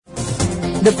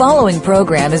The following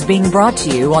program is being brought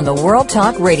to you on the World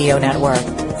Talk Radio Network.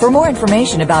 For more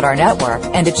information about our network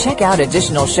and to check out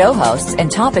additional show hosts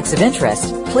and topics of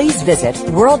interest, please visit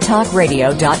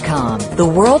worldtalkradio.com. The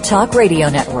World Talk Radio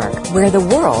Network, where the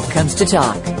world comes to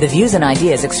talk. The views and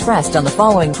ideas expressed on the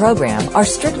following program are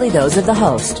strictly those of the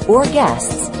host or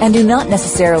guests and do not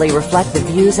necessarily reflect the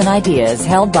views and ideas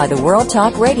held by the World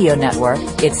Talk Radio Network,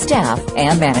 its staff,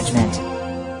 and management.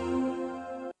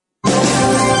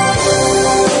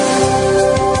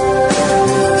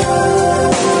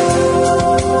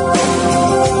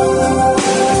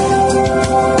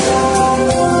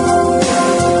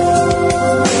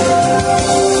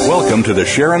 Welcome to the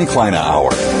Sharon Kleina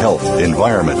Hour, Health,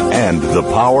 Environment, and the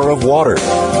Power of Water.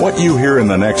 What you hear in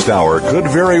the next hour could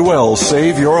very well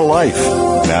save your life.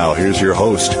 Now, here's your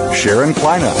host, Sharon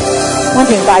Kleina. I want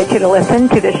to invite you to listen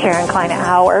to the Sharon Kleina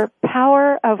Hour,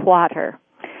 Power of Water.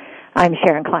 I'm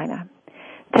Sharon Kleina.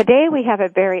 Today we have a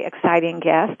very exciting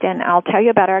guest, and I'll tell you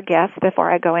about our guest before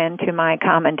I go into my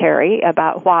commentary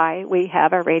about why we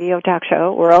have a radio talk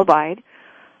show worldwide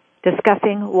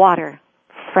discussing water,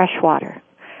 fresh water.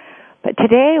 But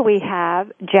today we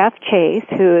have Jeff Chase,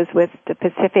 who is with the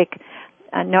Pacific,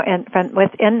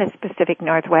 within the Pacific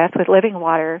Northwest, with Living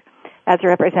Water as a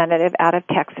representative out of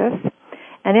Texas.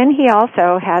 And then he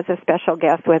also has a special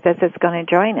guest with us that's going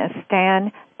to join us,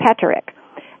 Stan Petrick.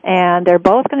 And they're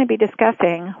both going to be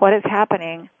discussing what is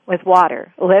happening with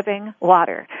water, living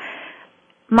water.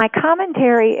 My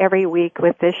commentary every week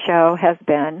with this show has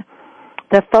been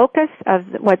the focus of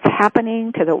what's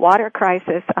happening to the water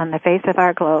crisis on the face of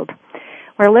our globe.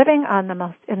 We're living in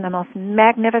the most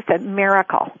magnificent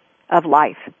miracle of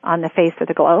life on the face of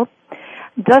the globe.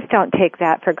 Just don't take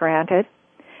that for granted.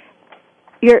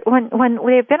 When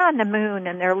they've been on the moon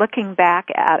and they're looking back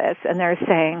at us and they're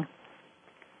saying,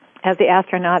 as the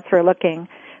astronauts were looking,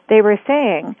 they were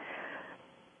saying,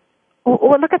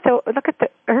 "Well, look at the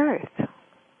Earth.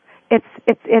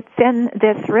 It's in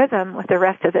this rhythm with the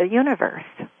rest of the universe."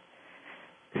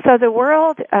 So the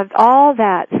world of all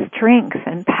that strength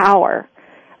and power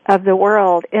of the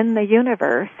world in the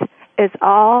universe is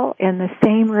all in the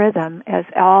same rhythm as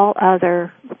all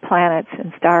other planets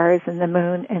and stars and the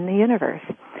moon in the universe.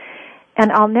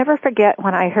 And I'll never forget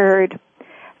when I heard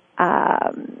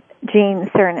Gene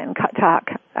Cernan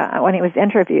talk when he was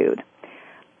interviewed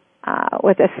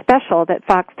with a special that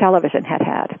Fox Television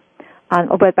had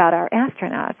about our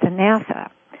astronauts and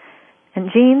NASA. And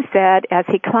Gene said, as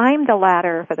he climbed the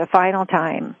ladder for the final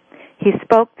time, he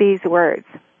spoke these words.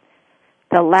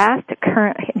 He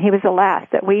was the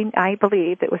last that I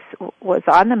believe that was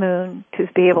on the moon to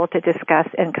be able to discuss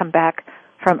and come back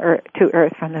from Earth to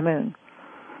Earth from the moon.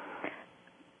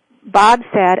 Bob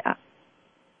said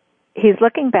he's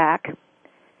looking back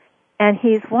and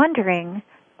he's wondering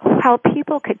how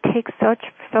people could take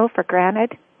so for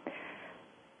granted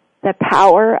the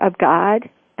power of God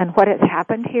and what has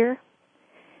happened here.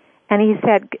 And he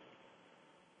said,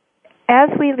 as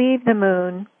we leave the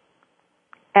moon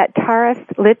at Taurus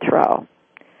Littrow,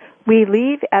 we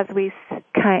leave as we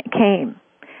came,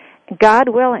 God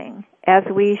willing, as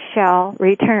we shall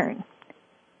return,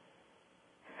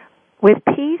 with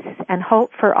peace and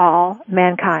hope for all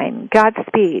mankind.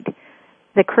 Godspeed,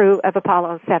 the crew of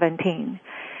Apollo 17.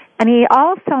 And he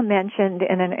also mentioned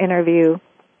in an interview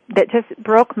that just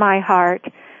broke my heart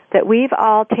that we've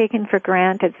all taken for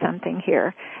granted something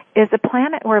here, is the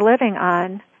planet we're living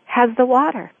on has the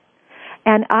water.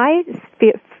 And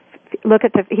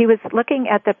he was looking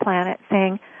at the planet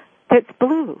saying, it's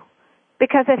blue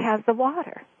because it has the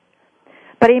water.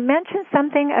 But he mentioned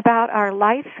something about our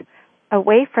life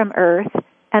away from Earth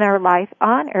and our life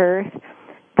on Earth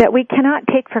that we cannot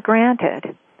take for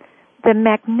granted. The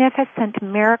magnificent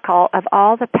miracle of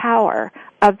all the power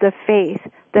of the faith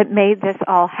that made this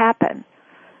all happen.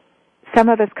 Some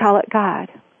of us call it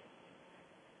God.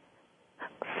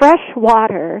 Fresh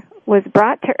water was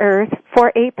brought to Earth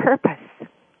for a purpose.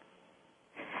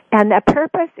 And the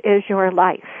purpose is your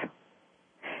life.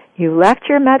 You left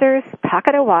your mother's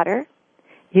pocket of water.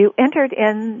 You entered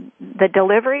in the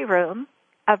delivery room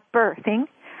of birthing.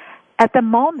 At the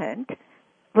moment,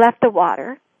 left the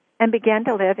water and began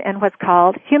to live in what's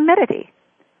called humidity.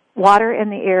 Water in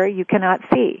the air you cannot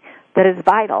see that is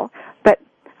vital, but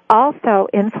also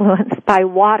influenced by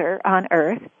water on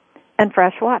Earth and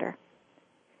fresh water.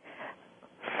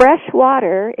 Fresh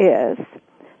water is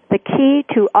the key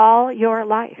to all your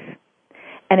life.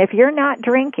 And if you're not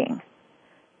drinking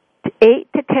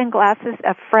 8 to 10 glasses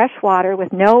of fresh water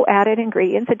with no added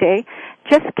ingredients a day,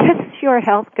 just kiss your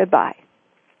health goodbye.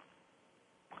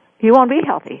 You won't be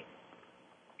healthy.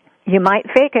 You might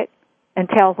fake it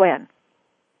until when?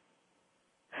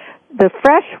 The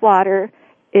fresh water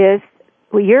is,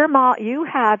 you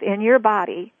have in your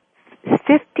body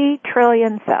 50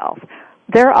 trillion cells.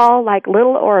 They're all like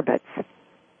little orbits.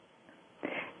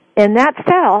 In that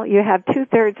cell, you have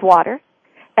 2/3 water,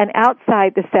 and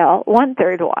outside the cell,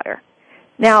 1/3 water.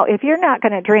 Now, if you're not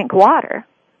going to drink water,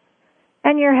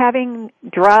 and you're having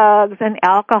drugs and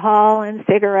alcohol and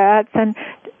cigarettes and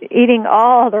eating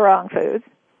all the wrong foods,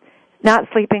 not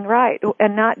sleeping right,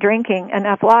 and not drinking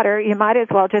enough water, you might as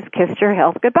well just kiss your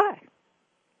health goodbye.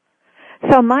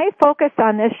 So my focus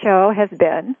on this show has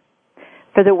been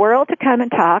for the world to come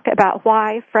and talk about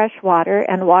why fresh water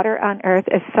and water on Earth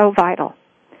is so vital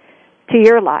to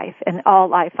your life and all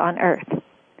life on Earth.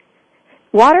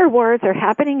 Water wars are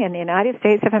happening in the United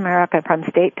States of America from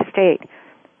state to state.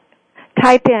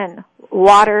 Type in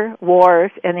water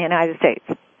wars in the United States.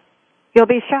 You'll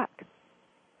be shocked.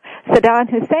 Saddam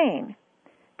Hussein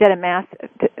did a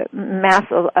mass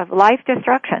of life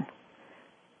destruction,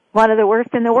 one of the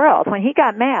worst in the world. When he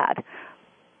got mad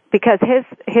because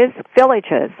his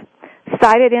villages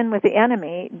sided in with the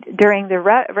enemy during the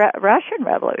Russian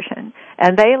Revolution,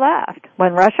 and they left.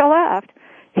 When Russia left,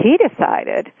 he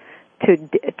decided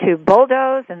to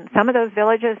bulldoze in some of those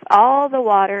villages all the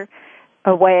water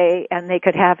away, and they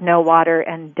could have no water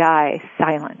and die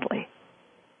silently.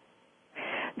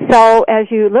 So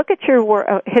as you look at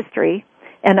your history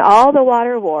and all the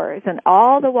water wars and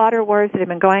all the water wars that have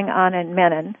been going on in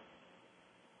Yemen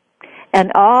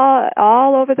and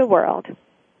all over the world,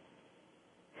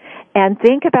 and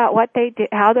think about what they did,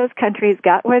 how those countries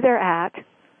got where they're at,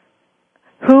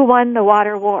 who won the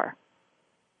water war.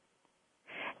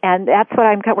 And that's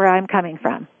where I'm coming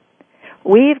from.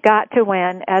 We've got to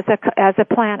win as a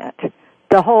planet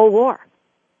the whole war,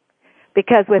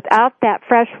 because without that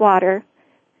fresh water,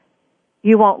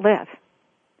 you won't live.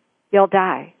 You'll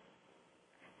die.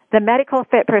 The medical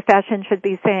fit profession should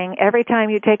be saying every time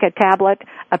you take a tablet,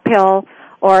 a pill,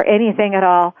 or anything at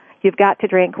all, you've got to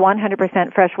drink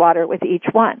 100% fresh water with each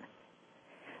one.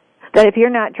 That if you're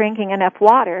not drinking enough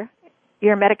water,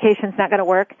 your medication's not going to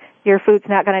work, your food's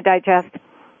not going to digest,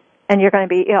 and you're going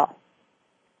to be ill.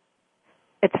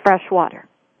 It's fresh water.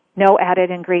 No added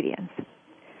ingredients.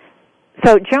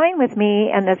 So join with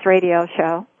me in this radio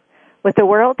show with the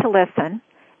world to listen,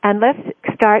 and let's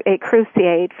start a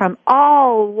crusade from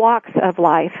all walks of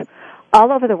life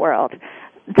all over the world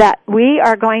that we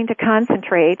are going to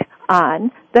concentrate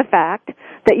on the fact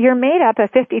that you're made up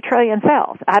of 50 trillion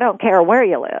cells. I don't care where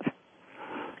you live.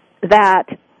 That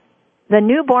the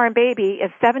newborn baby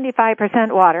is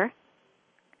 75% water.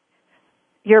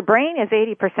 Your brain is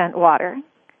 80% water.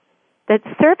 The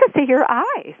surface of your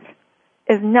eyes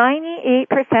is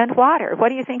 98% water. What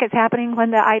do you think is happening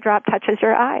when the eye drop touches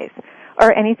your eyes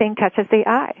or anything touches the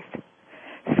eyes?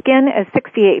 Skin is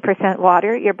 68%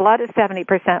 water. Your blood is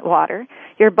 70% water.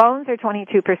 Your bones are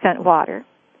 22% water.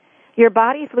 Your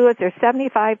body fluids are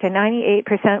 75 to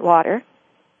 98% water.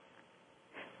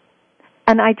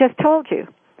 And I just told you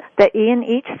that in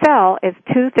each cell is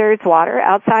 2/3 water.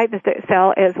 Outside the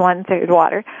cell is 1/3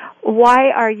 water.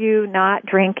 Why are you not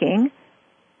drinking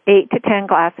 8 to 10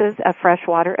 glasses of fresh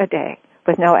water a day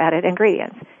with no added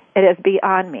ingredients? It is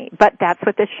beyond me, but that's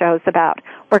what this show's about.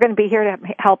 We're going to be here to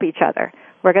help each other.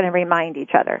 We're going to remind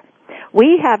each other.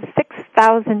 We have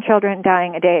 6,000 children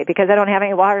dying a day because they don't have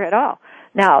any water at all.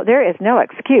 Now, there is no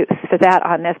excuse for that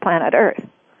on this planet Earth,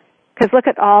 because look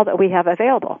at all that we have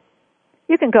available.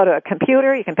 You can go to a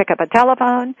computer, you can pick up a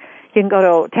telephone, you can go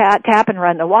to tap and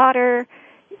run the water,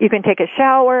 you can take a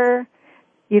shower,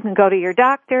 you can go to your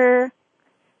doctor.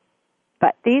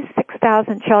 But these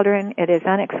 6,000 children, it is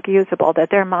unexcusable that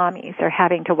their mommies are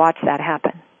having to watch that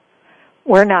happen.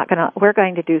 We're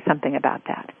going to do something about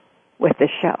that with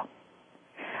this show.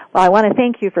 Well, I want to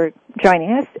thank you for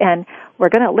joining us, and we're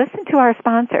going to listen to our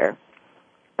sponsor.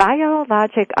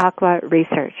 Biologic Aqua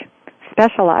Research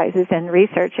specializes in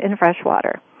research in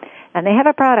freshwater, and they have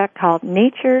a product called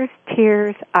Nature's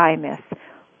Tears Eye Mist.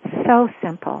 So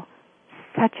simple,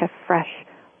 such a fresh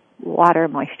water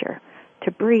moisture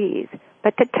to breathe,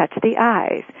 but to touch the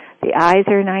eyes. The eyes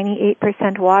are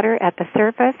 98% water at the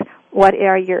surface. What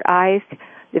are your eyes?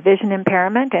 The vision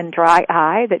impairment and dry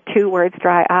eye, the two words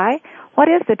dry eye. What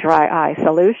is the dry eye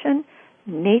solution?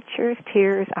 Nature's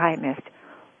Tears Eye Mist.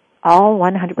 All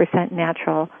 100%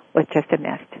 natural with just a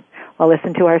mist. We'll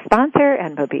listen to our sponsor,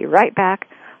 and we'll be right back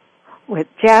with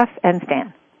Jeff and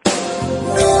Stan.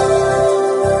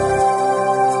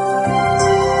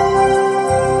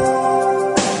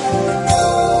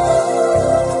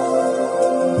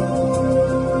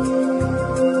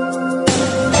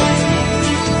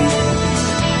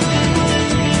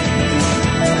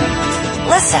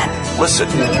 Listen.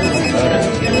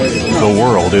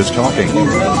 world is talking.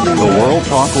 The World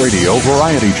Talk Radio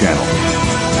Variety Channel.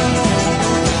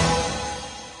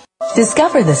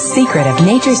 Discover the secret of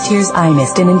Nature's Tears Eye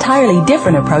Mist, an entirely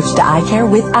different approach to eye care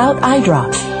without eye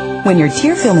drops. When your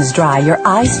tear film is dry, your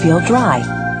eyes feel dry.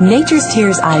 Nature's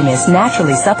Tears Eye Mist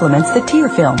naturally supplements the tear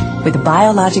film with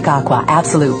Biologic Aqua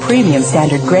Absolute Premium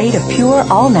Standard Grade of pure,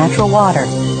 all-natural water.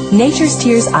 Nature's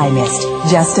Tears Eye Mist,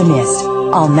 just a mist.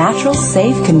 All natural,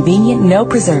 safe, convenient, no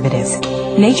preservatives.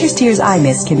 Nature's Tears Eye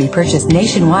Mist can be purchased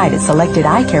nationwide at selected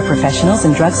eye care professionals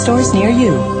and drugstores near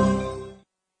you.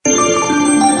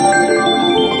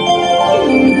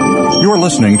 You're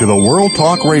listening to the World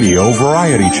Talk Radio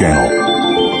Variety Channel.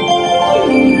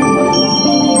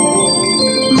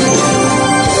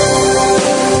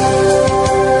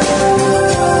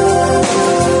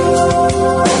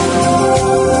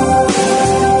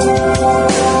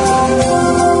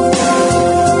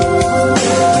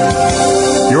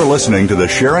 Listening to the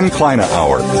Sharon Kleina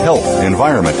Hour, Health,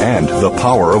 Environment, and the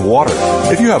Power of Water.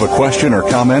 If you have a question or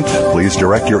comment, please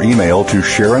direct your email to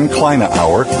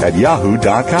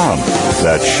SharonKleinaHour@yahoo.com.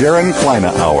 That's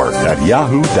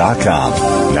SharonKleinaHour@yahoo.com.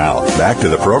 Now, back to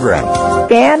the program.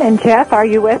 Dan and Jeff, are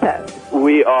you with us?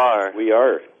 We are.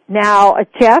 Now,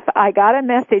 Jeff, I got a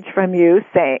message from you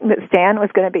saying that Stan was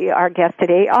going to be our guest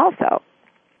today also.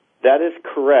 That is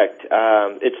correct.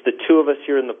 It's the two of us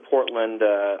here in the Portland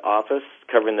office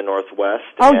covering the Northwest.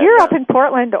 Oh, you're up in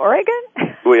Portland, Oregon?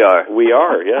 We are,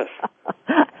 yes.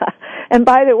 And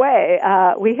by the way,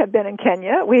 we have been in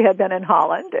Kenya, we have been in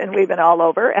Holland, and we've been all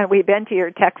over, and we've been to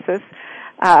your Texas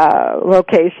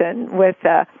location with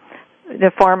the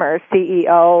former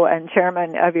CEO and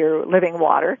chairman of your Living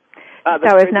Water.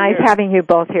 So it's nice having you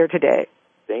both here today.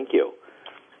 Thank you.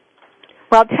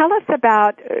 Well, tell us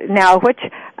about now, which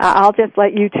I'll just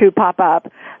let you two pop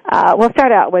up. We'll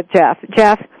start out with Jeff.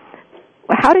 Jeff,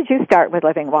 how did you start with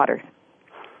Living Water?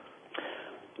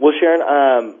 Well, Sharon,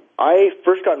 I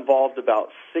first got involved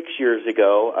about 6 years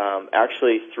ago,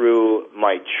 actually through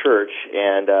my church,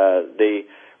 and they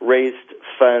raised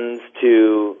funds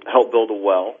to help build a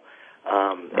well.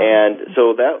 And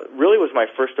so that really was my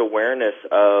first awareness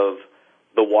of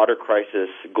the water crisis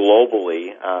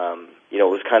globally. It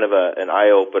was kind of an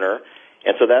eye-opener.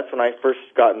 And so that's when I first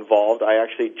got involved. I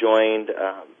actually joined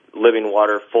Living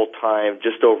Water full-time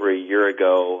just over a year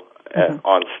ago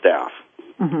on staff.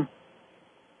 Mm-hmm.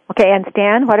 Okay, and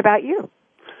Stan, what about you?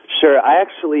 Sure. I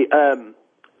actually,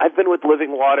 I've been with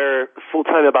Living Water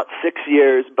full-time about 6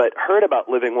 years, but heard about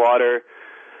Living Water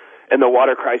and the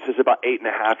water crisis about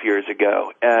 8.5 years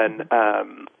ago, and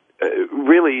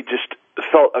really just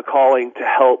felt a calling to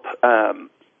help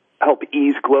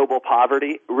ease global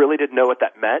poverty. Really didn't know what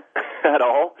that meant at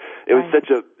all. It was such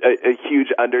a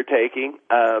huge undertaking.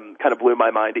 Kind of blew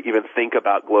my mind to even think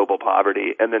about global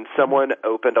poverty. And then someone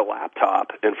opened a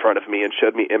laptop in front of me and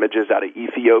showed me images out of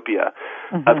Ethiopia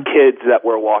of kids that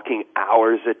were walking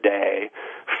hours a day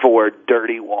for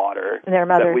dirty water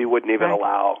that we wouldn't even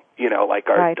allow, like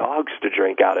our dogs to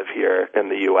drink out of here in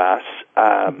the U.S.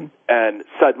 And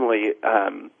suddenly,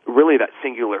 really that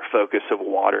singular focus of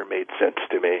water made sense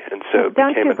to me. And so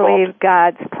don't you believe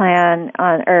God's plan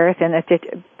on Earth? And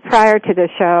prior to the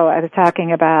show, I was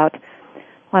talking about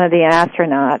one of the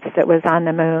astronauts that was on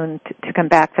the moon to come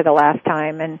back for the last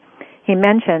time, and he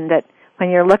mentioned that when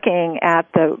you're looking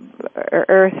at the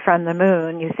Earth from the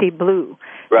moon, you see blue.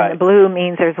 Right. And the blue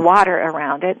means there's water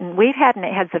around it. And we've had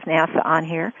heads of NASA on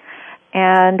here,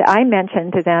 and I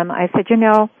mentioned to them, I said,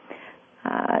 Jeff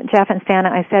and Stan,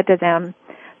 I said to them,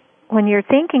 when you're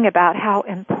thinking about how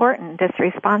important this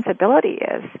responsibility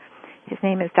is, his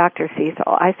name is Dr. Cecil,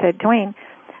 I said, Dwayne,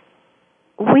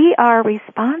 we are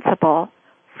responsible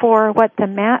for what's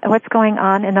going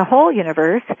on in the whole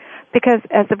universe, because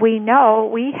as we know,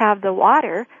 we have the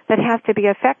water that has to be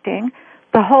affecting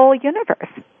the whole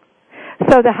universe.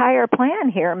 So the higher plan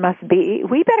here must be,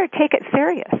 we better take it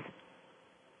serious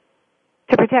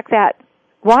to protect that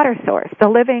water source, the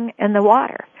living in the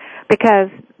water, because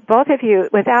both of you,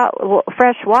 without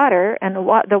fresh water and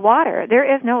the water, there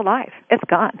is no life. It's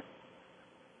gone.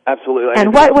 Absolutely.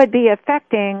 And what would be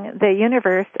affecting the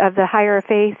universe of the higher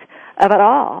face of it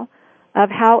all, of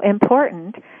how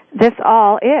important this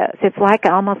all is. It's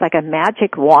almost like a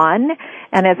magic wand,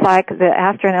 and it's like the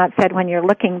astronaut said, when you're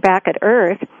looking back at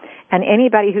Earth, and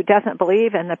anybody who doesn't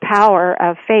believe in the power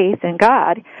of faith in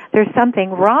God, there's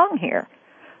something wrong here.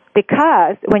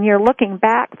 Because when you're looking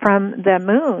back from the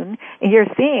moon, you're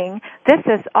seeing this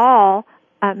is all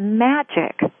a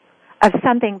magic of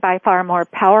something by far more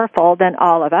powerful than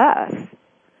all of us.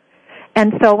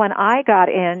 And so when I got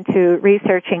into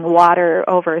researching water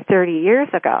over 30 years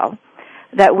ago,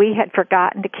 that we had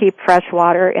forgotten to keep fresh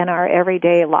water in our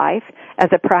everyday life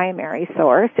as a primary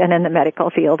source and in the medical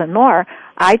field and more.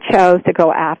 I chose to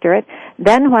go after it.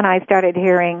 Then when I started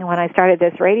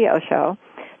this radio show,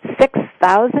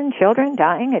 6,000 children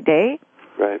dying a day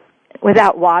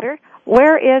without water.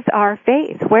 Where is our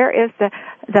faith? Where is the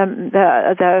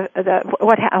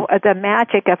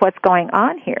magic of what's going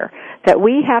on here? That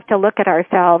we have to look at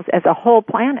ourselves as a whole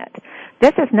planet.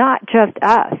 This is not just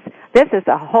us. This is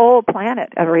a whole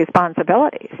planet of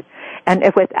responsibilities. And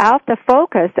if without the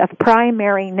focus of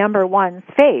primary number one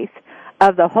faith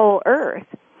of the whole earth,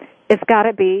 it's got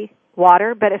to be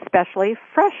water, but especially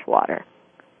fresh water.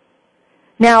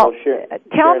 Now,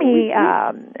 tell me,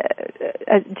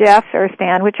 Jeff or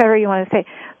Stan, whichever you want to say.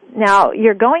 Now,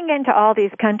 you're going into all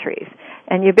these countries,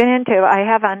 and you've been into, I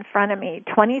have in front of me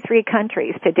 23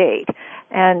 countries to date,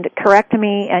 and correct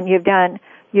me, and you've had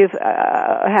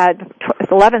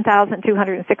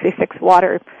 11,266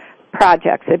 water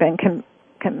projects have been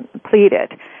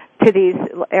completed to these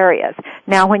areas.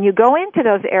 Now, when you go into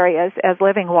those areas as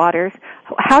living waters,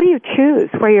 how do you choose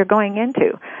where you're going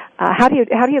into? How do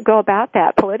you go about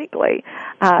that politically?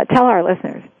 Tell our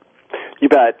listeners. You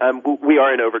bet. We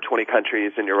are in over 20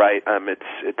 countries, and you're right.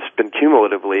 It's been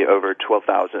cumulatively over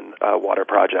 12,000 water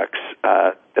projects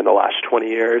in the last 20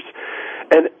 years,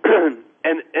 and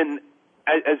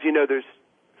as you know,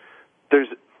 there's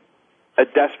a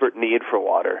desperate need for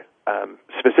water.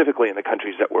 Specifically in the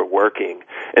countries that we're working.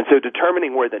 And so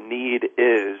determining where the need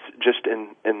is, just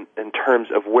in terms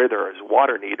of where there is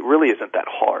water need, really isn't that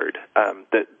hard.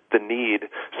 The need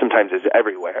sometimes is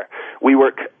everywhere. We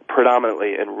work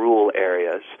predominantly in rural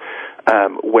areas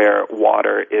where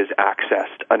water is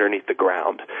accessed underneath the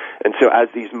ground. And so as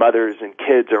these mothers and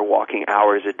kids are walking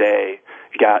hours a day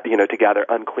to gather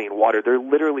unclean water, they're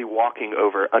literally walking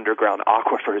over underground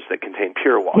aquifers that contain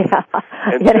pure water. Yeah.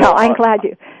 And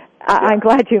I'm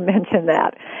glad you mentioned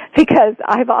that, because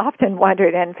I've often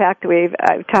wondered. In fact,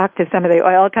 I've talked to some of the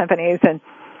oil companies, and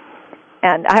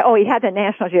we had the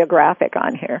National Geographic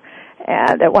on here,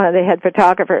 and one of the head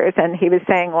photographers, and he was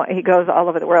saying he goes all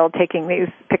over the world taking these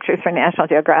pictures for National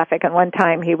Geographic. And one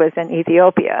time he was in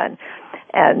Ethiopia,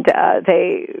 and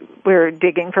they were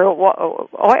digging for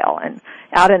oil and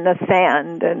out in the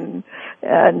sand and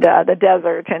the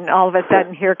desert, and all of a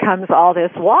sudden here comes all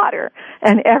this water,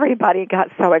 and everybody got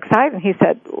so excited. And he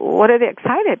said, "What are they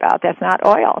excited about? That's not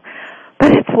oil,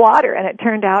 but it's water." And it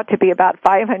turned out to be about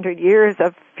 500 years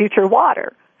of future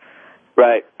water.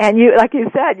 Right. And like you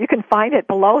said, you can find it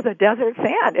below the desert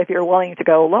sand if you're willing to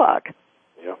go look.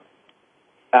 Yeah.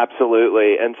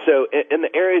 Absolutely. And so in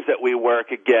the areas that we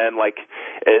work, again,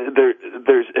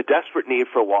 there's a desperate need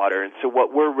for water. And so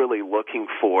what we're really looking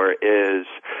for is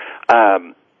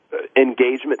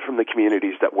engagement from the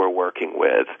communities that we're working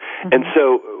with. Mm-hmm. And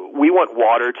so we want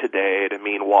water today to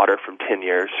mean water from 10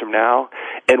 years from now.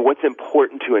 And what's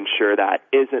important to ensure that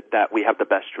isn't that we have the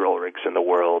best drill rigs in the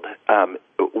world.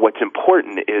 What's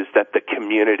important is that the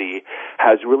community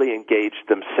has really engaged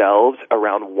themselves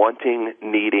around wanting,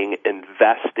 needing,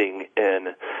 investing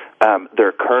in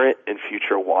their current and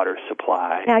future water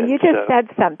supply. Now, you just said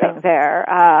something there.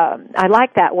 I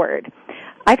like that word.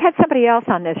 I've had somebody else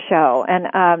on this show,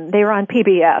 and they were on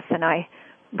PBS, and I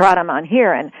brought them on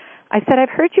here, and I said,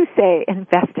 "I've heard you say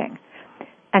investing."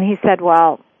 And he said,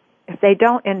 "Well, if they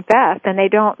don't invest and they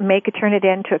don't turn it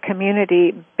into a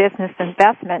community business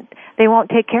investment, they won't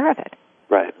take care of it.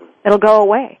 Right. It'll go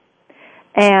away."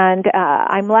 And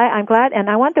I'm glad, and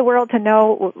I want the world to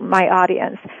know, my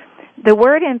audience, the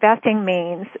word investing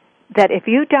means that if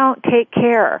you don't take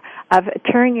care of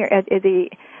turning the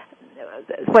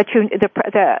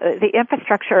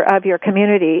infrastructure of your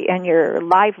community and your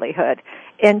livelihood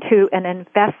into an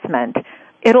investment,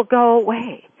 it'll go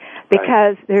away,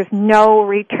 because there's no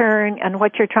return on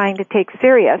what you're trying to take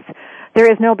serious. There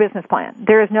is no business plan.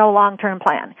 There is no long-term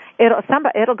plan.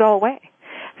 It'll go away.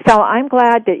 So I'm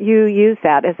glad that you use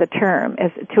that as a term,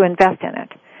 as to invest in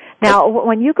it. Now,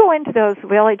 when you go into those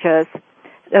villages,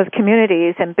 those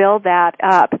communities, and build that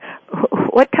up,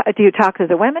 do you talk to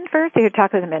the women first, or do you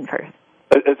talk to the men first?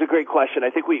 That's a great question. I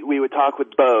think we would talk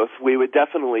with both. We would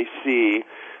definitely see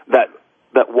that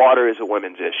water is a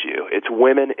women's issue. It's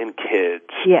women and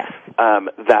kids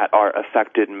that are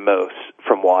affected most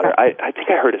from water. I think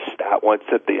I heard a stat once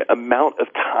that the amount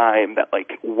of time that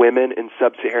women in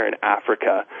sub-Saharan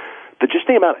Africa, just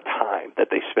the amount of time that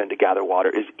they spend to gather water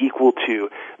is equal to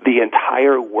the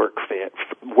entire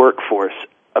workforce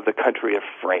of the country of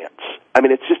France. I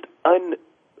mean, it's just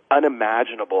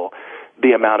unimaginable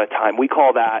the amount of time. We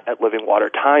call that at Living Water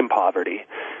time poverty.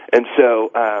 And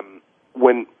so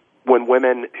when when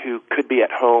women who could be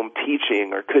at home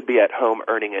teaching or could be at home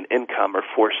earning an income are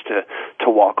forced to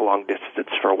walk a long distance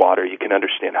for water, you can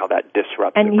understand how that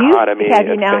disrupts and economy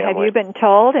and family. Have you been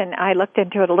told, and I looked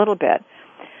into it a little bit,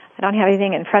 I don't have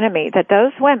anything in front of me, that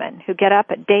those women who get up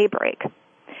at daybreak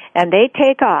and they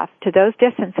take off to those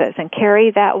distances and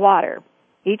carry that water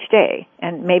each day,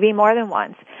 and maybe more than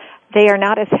once, they are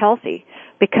not as healthy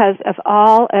because of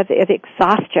all of the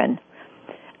exhaustion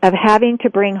of having to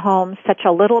bring home such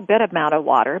a little bit amount of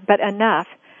water, but enough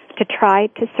to try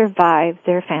to survive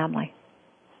their family.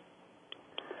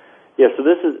 Yeah, so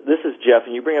this is Jeff,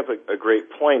 and you bring up a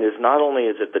great point. Is not only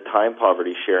is it the time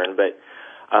poverty, Sharon, but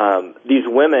these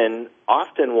women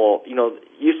often will,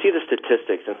 you see the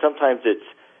statistics, and sometimes it's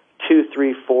 2,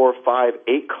 3, 4, 5,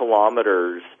 8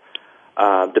 kilometers,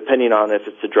 depending on if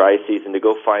it's the dry season, to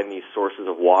go find these sources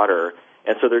of water.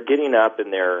 And so they're getting up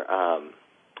and they're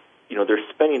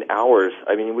spending hours.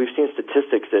 I mean, we've seen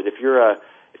statistics that if you're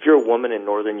a woman in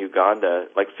northern Uganda,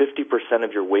 like 50%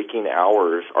 of your waking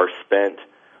hours are spent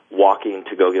walking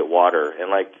to go get water. And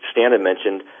like Stan had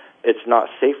mentioned, it's not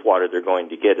safe water they're going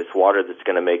to get. It's water that's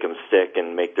going to make them sick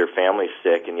and make their family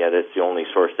sick, and yet it's the only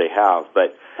source they have.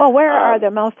 But where are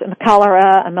the most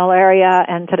cholera and malaria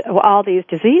and all these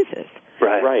diseases?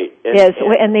 Right. Is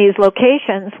in these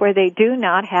locations where they do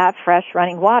not have fresh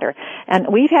running water. And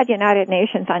we've had United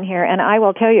Nations on here, and I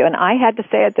will tell you, and I had to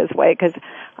say it this way because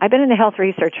I've been in the health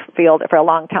research field for a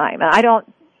long time, and I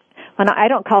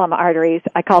don't call them arteries,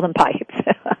 I call them pipes.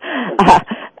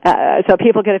 So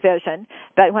people get a vision.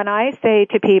 But when I say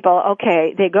to people,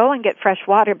 okay, they go and get fresh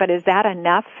water, but is that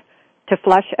enough to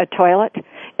flush a toilet?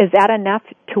 Is that enough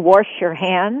to wash your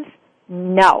hands?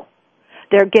 No.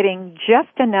 They're getting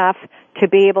just enough to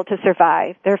be able to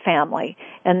survive their family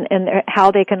and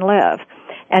how they can live.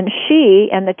 And she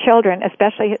and the children,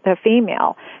 especially the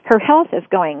female, her health is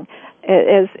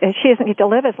she doesn't get to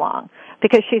live as long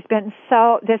because she's been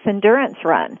this endurance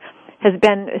run has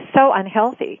been so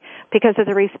unhealthy because of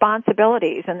the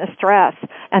responsibilities and the stress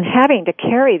and having to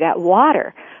carry that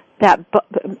water. Have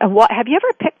you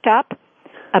ever picked up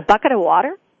a bucket of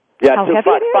water? Yeah, so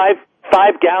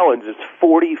 5 gallons is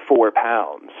 44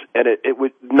 pounds, and it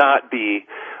would not be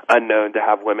unknown to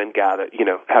have women gather,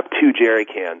 have 2 jerry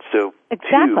cans, so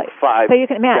exactly. 2 5 So you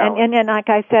can imagine, gallons. and like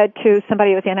I said to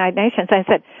somebody with the United Nations, I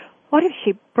said, what if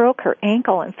she broke her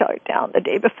ankle and fell down the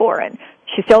day before, and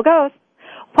she still goes?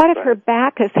 What if her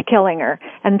back is killing her,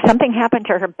 and something happened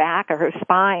to her back or her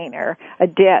spine or a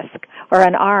disc or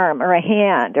an arm or a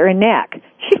hand or a neck?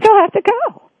 She still has to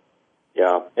go.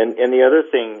 Yeah, and the other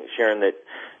thing, Sharon,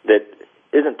 that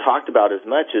isn't talked about as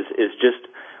much is just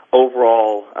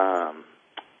overall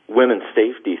women's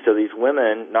safety. So these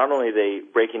women, not only are they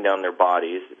breaking down their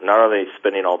bodies, not only are they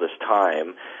spending all this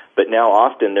time, but now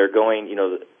often they're going,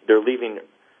 they're leaving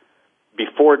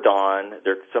before dawn.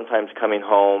 They're sometimes coming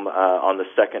home on the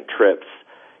second trips,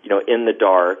 in the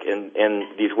dark, and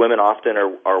these women often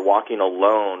are walking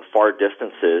alone far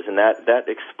distances, and that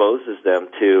exposes them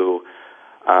to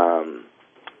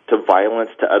violence,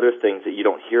 to other things that you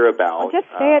don't hear about. Well, just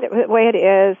say it the way it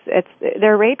is.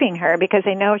 They're raping her because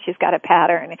they know she's got a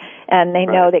pattern, and they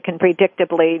know they can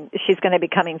predictably she's going to be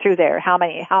coming through there. How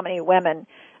many women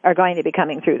are going to be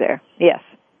coming through there? Yes,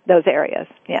 those areas.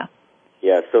 Yeah.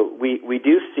 Yeah. So we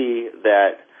do see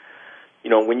that.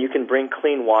 When you can bring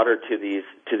clean water to these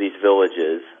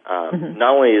villages,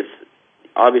 not only is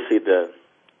obviously the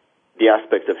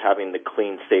aspect of having the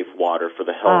clean, safe water for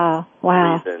the health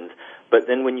reasons, but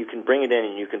then when you can bring it in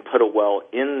and you can put a well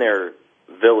in their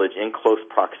village in close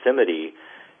proximity,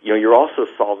 you're also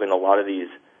solving a lot of these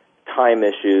time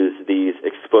issues, these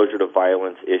exposure to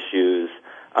violence issues,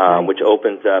 which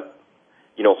opens up,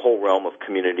 a whole realm of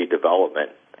community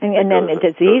development. And then the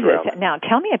diseases. Now,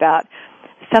 tell me about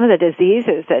some of the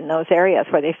diseases in those areas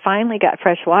where they finally got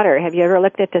fresh water. Have you ever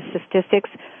looked at the statistics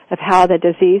of how the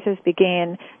diseases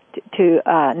began to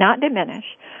not diminish,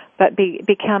 but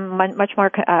become much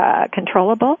more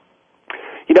controllable?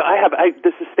 I have.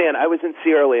 This is Stan. I was in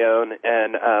Sierra Leone,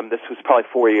 and this was probably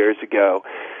 4 years ago,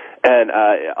 and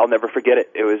I'll never forget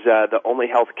it. It was the only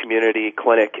health community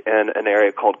clinic in an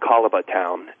area called Kalaba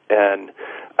Town, and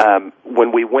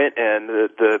when we went in,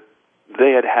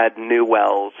 they had new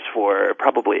wells for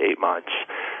probably 8 months.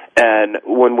 And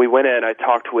when we went in, I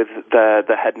talked with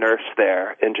the head nurse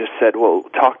there and just said, well,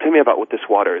 talk to me about what this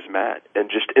water is meant. And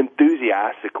just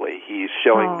enthusiastically, he's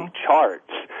showing me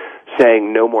charts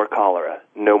saying no more cholera,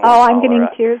 no more cholera. I'm getting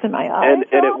tears in my eyes.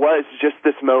 And it was just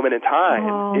this moment in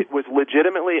time. It was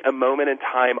legitimately a moment in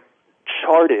time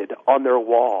charted on their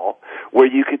wall where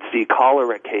you could see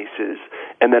cholera cases,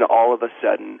 and then all of a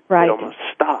sudden it almost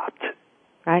stopped.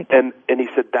 Right. And he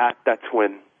said that's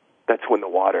when the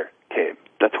water came.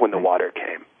 That's when the water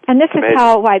came. And this is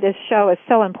why this show is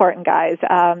so important, guys.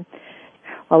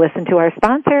 We'll listen to our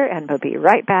sponsor, and we'll be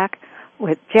right back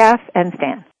with Jeff and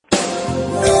Stan.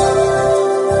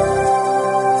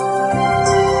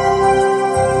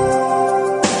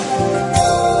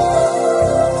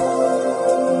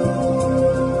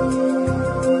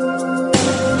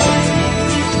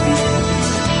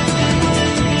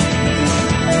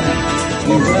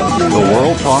 The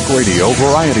World Talk Radio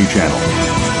Variety Channel.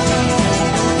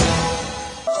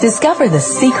 Discover the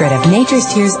secret of Nature's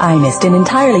Tears Eye Mist, an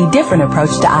entirely different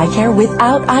approach to eye care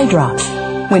without eye drops.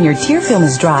 When your tear film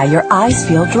is dry, your eyes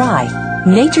feel dry.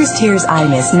 Nature's Tears Eye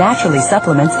Mist naturally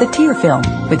supplements the tear film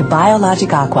with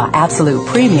Biologic Aqua Absolute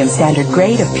Premium Standard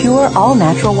Grade of pure,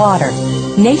 all-natural water.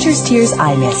 Nature's Tears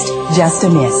Eye Mist, just a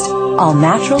mist. All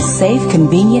natural, safe,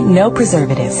 convenient, no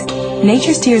preservatives.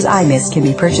 Nature's Tears Eye Mist can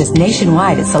be purchased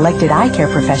nationwide at selected eye care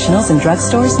professionals and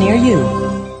drugstores near you.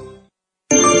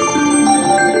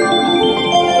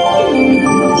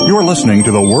 You're listening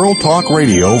to the World Talk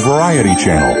Radio Variety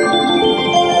Channel.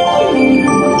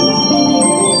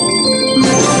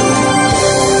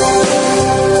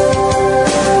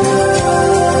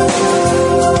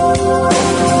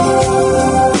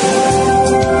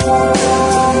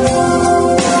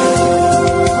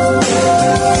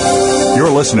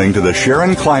 Listening to the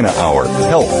Sharon Kleina Hour,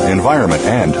 Health, Environment,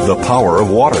 and the Power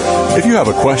of Water. If you have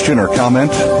a question or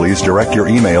comment, please direct your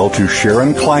email to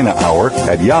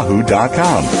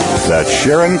SharonKleinaHour@yahoo.com. That's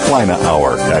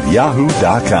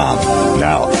SharonKleinaHour@yahoo.com.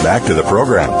 Now, back to the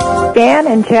program. Dan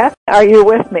and Jeff, are you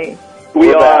with me?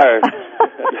 We are.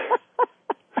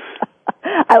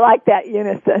 I like that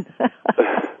unison.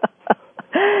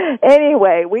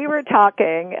 Anyway, we were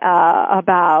talking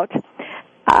about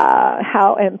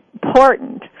how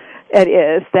important it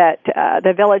is that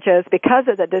the villages, because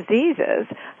of the diseases,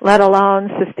 let alone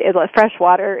fresh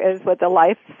water is what the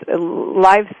life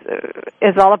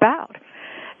is all about.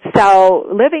 So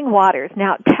living waters.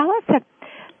 Now tell us,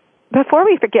 before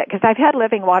we forget, because I've had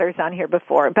Living Waters on here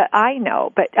before, but I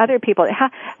know, but other people,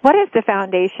 what is the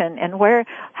foundation and who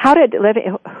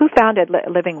founded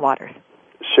Living Waters?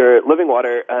 Sure. Living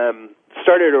Water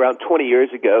started around 20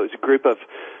 years ago. It was a group of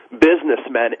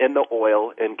businessmen in the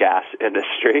oil and gas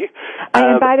industry.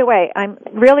 And by the way, I'm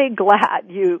really glad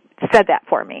you said that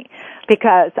for me,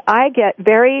 because I get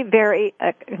very, very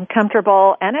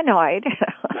uncomfortable and annoyed,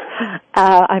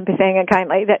 I'm saying it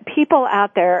kindly, that people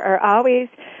out there are always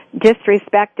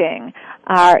disrespecting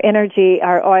our energy,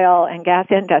 our oil and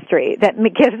gas industry that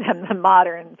gives them the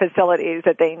modern facilities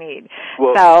that they need.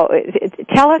 Well, so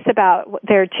tell us about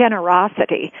their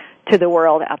generosity to the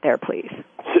world out there, please.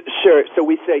 Sure. So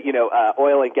we say,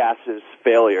 oil and gas's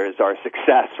failure is our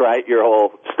success, right? Your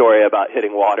whole story about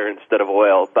hitting water instead of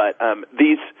oil. But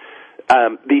these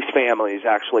families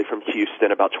actually from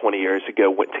Houston about 20 years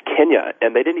ago went to Kenya,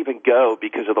 and they didn't even go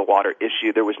because of the water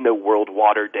issue. There was no World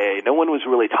Water Day. No one was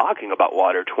really talking about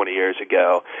water 20 years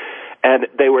ago. And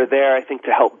they were there, I think,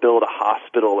 to help build a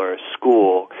hospital or a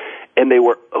school, and they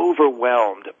were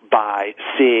overwhelmed by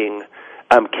seeing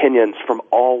Kenyans from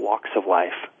all walks of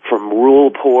life, from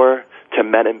rural poor to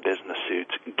men in business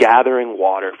suits, gathering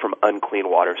water from unclean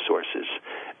water sources.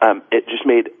 It just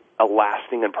made a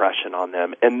lasting impression on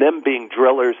them. And them being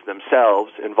drillers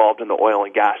themselves involved in the oil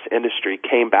and gas industry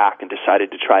came back and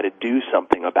decided to try to do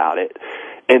something about it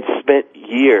and spent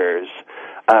years.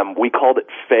 We called it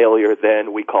failure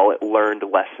then. We call it learned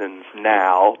lessons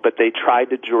now. But they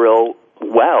tried to drill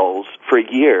wells for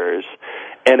years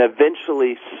and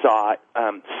eventually sought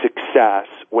success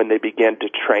when they began to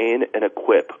train and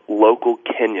equip local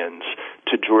Kenyans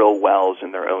to drill wells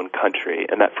in their own country.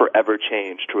 And that forever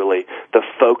changed, really, the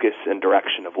focus and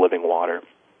direction of Living Water.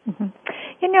 Mm-hmm.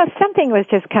 Something was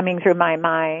just coming through my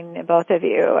mind, both of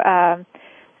you.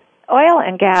 Oil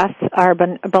and gas are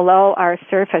below our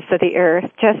surface of the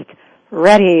earth, just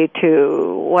ready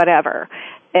to whatever.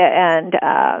 And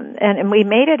we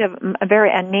made it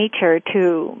a nature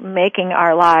to making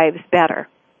our lives better.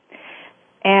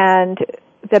 And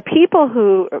the people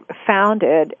who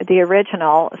founded the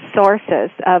original sources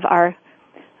of our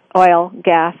oil,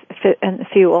 gas, and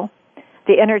fuel,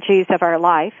 the energies of our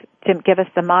life to give us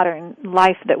the modern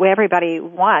life that everybody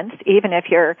wants, even if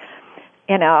you're,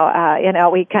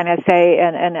 we kind of say,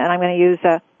 and I'm going to use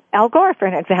Al Gore for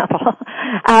an example,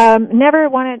 never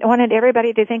wanted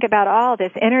everybody to think about all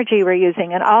this energy we're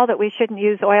using and all that we shouldn't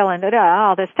use oil and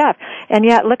all this stuff. And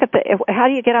yet, look at how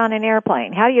do you get on an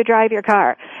airplane? How do you drive your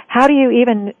car? How do you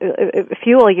even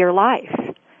fuel your life?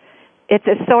 It's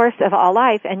a source of all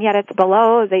life, and yet it's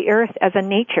below the earth as a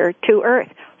nature to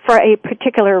earth for a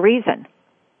particular reason.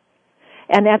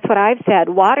 And that's what I've said.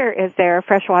 Water is there,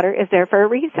 fresh water is there for a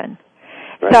reason.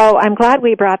 Right. So I'm glad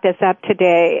we brought this up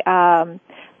today,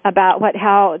 about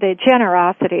how the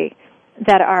generosity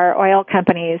that our oil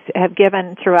companies have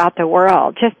given throughout the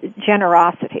world, just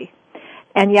generosity.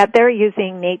 And yet they're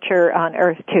using nature on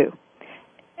earth too,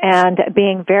 and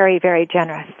being very, very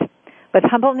generous. With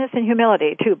humbleness and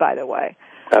humility too, by the way.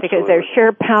 Absolutely. Because they're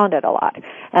sure pounded a lot.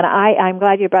 And I'm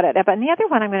glad you brought it up. And the other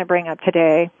one I'm going to bring up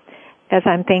today, as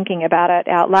I'm thinking about it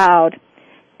out loud,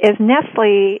 is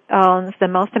Nestle owns the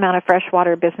most amount of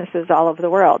freshwater businesses all over the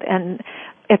world. And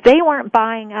if they weren't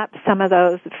buying up some of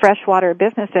those freshwater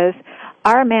businesses,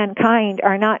 our mankind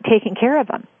are not taking care of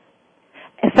them.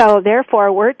 So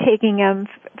therefore, we're taking them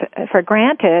for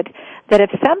granted that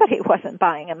if somebody wasn't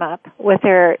buying them up with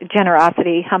their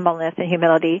generosity, humbleness, and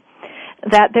humility,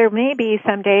 that there may be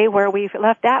some day where we've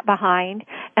left that behind,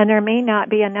 and there may not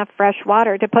be enough fresh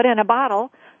water to put in a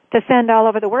bottle to send all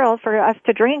over the world for us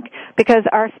to drink, because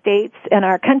our states and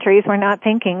our countries were not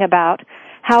thinking about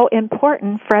how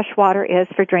important fresh water is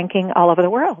for drinking all over the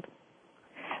world.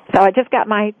 So I just got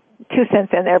my 2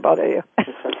 cents in there, both of you.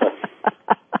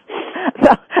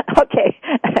 So, okay,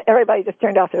 everybody just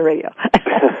turned off their radio.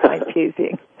 I'm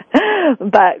teasing.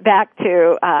 But back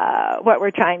to what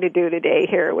we're trying to do today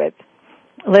here with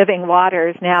Living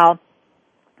Waters. Now,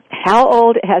 how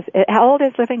old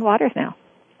is Living Waters now?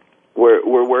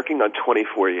 We're working on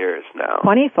 24 years now.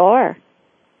 24.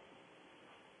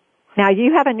 Now,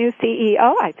 you have a new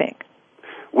CEO, I think.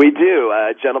 We do.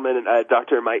 A gentleman,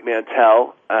 Dr. Mike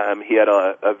Mantell, he had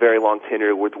a very long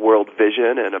tenure with World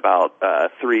Vision, and about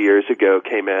 3 years ago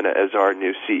came in as our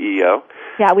new CEO.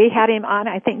 Yeah, we had him on,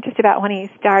 I think, just about when he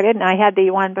started, and I had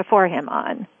the one before him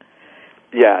on.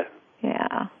 Yeah.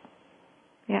 Yeah.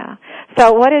 Yeah.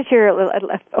 So what is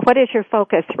your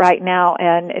focus right now?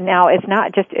 And now it's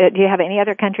not just, do you have any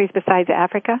other countries besides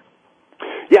Africa?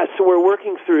 Yeah, so we're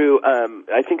working through,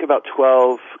 I think, about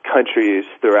 12 countries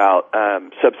throughout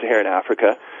sub-Saharan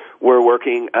Africa. We're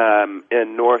working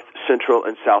in North, Central,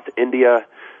 and South India.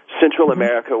 Central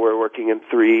America, we're working in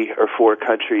 3 or 4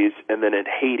 countries, and then in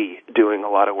Haiti, doing a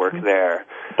lot of work there.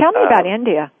 Tell me about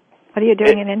India. What are you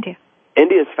doing in India?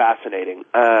 India is fascinating,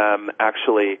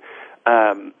 actually.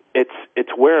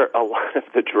 It's where a lot of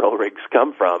the drill rigs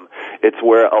come from. It's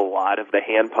where a lot of the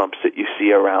hand pumps that you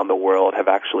see around the world have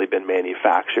actually been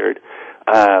manufactured.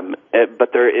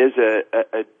 But there is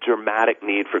a dramatic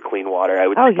need for clean water. I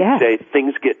would say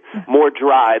things get more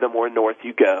dry the more north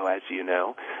you go, as you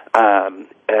know. And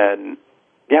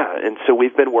so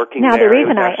we've been working now, there. The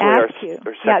reason I asked you,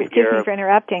 excuse me for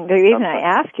interrupting, the reason I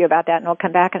asked you about that, and we'll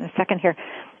come back in a second here,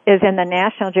 is in the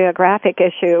National Geographic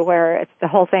issue where it's the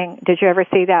whole thing. Did you ever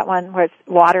see that one where it's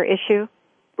water issue?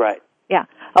 Right. Yeah.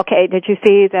 Okay. Did you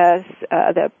see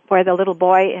where the little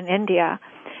boy in India,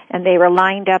 and they were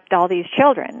lined up, all these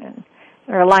children, and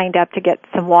they were lined up to get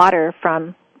some water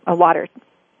from a water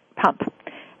pump,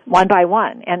 one by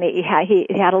one, and he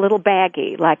had a little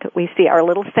baggie like we see our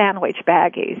little sandwich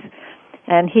baggies,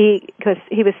 and he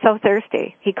was so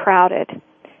thirsty, he crowded,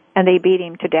 and they beat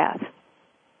him to death.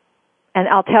 And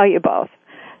I'll tell you both,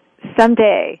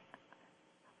 someday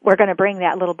we're going to bring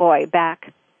that little boy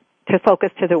back to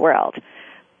focus to the world.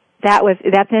 That's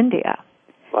India.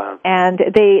 Wow. And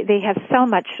they have so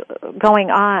much going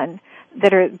on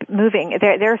that are moving.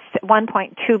 There's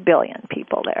 1.2 billion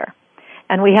people there.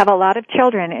 And we have a lot of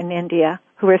children in India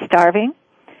who are starving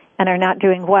and are not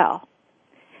doing well.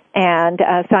 And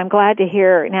so I'm glad to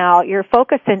hear now you're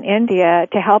focused in India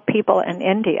to help people in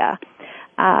India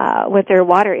with their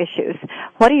water issues.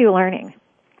 What are you learning?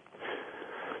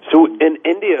 So in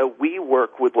India, we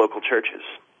work with local churches.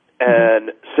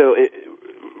 And so it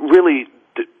really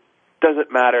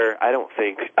doesn't matter, I don't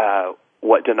think,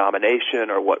 what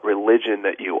denomination or what religion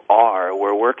that you are.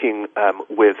 We're working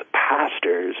with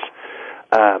pastors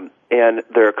and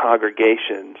their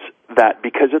congregations that,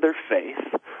 because of their faith,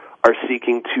 are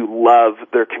seeking to love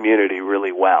their community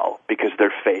really well because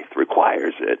their faith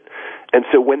requires it. And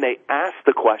so when they ask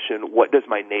the question, what does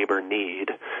my neighbor need,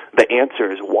 the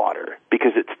answer is water,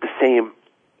 because it's the same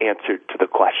answer to the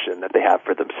question that they have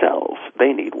for themselves.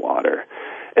 They need water.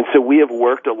 And so we have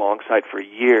worked alongside for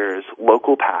years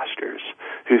local pastors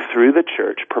who, through the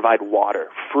church, provide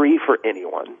water free for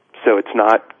anyone. So it's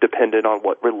not dependent on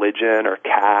what religion or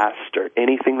caste or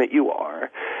anything that you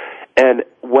are. And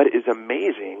what is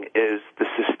amazing is the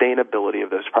sustainability of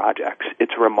those projects.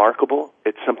 It's remarkable.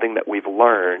 It's something that we've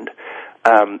learned,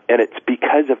 and it's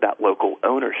because of that local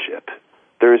ownership.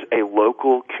 There's a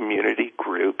local community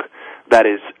group that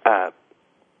is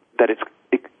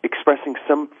expressing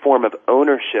some form of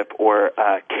ownership or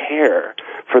care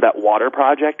for that water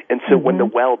project. And so when the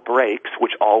well breaks,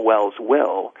 which all wells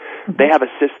will, they have a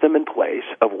system in place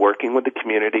of working with the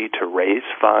community to raise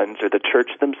funds, or the church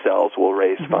themselves will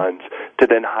raise funds to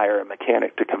then hire a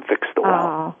mechanic to come fix the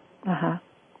well. Oh,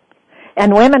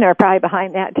 and women are probably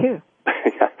behind that too.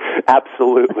 Yeah,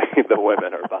 absolutely, the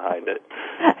women are behind it.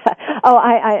 Oh,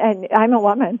 I'm a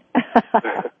woman.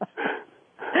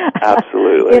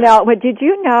 Absolutely. But did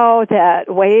you know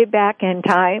that way back in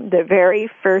time, the very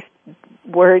first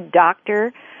word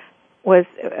doctor was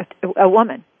a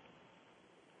woman?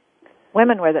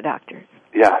 Women were the doctors.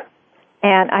 Yeah.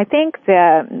 And I think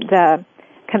the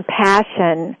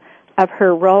compassion of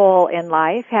her role in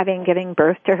life, having given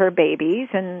birth to her babies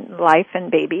and life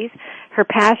and babies, her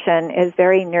passion is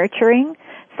very nurturing.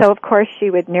 So, of course, she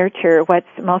would nurture what's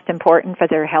most important for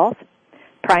their health,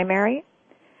 primary,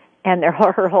 and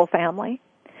her whole family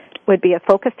would be a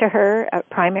focus to her,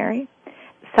 primary.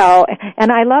 So,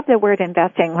 and I love the word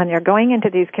investing. When you're going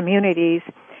into these communities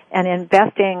and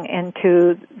investing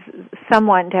into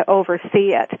someone to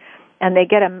oversee it, and they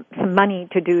get some money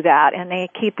to do that, and they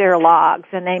keep their logs,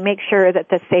 and they make sure that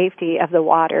the safety of the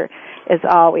water is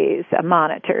always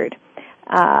monitored.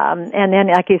 And then,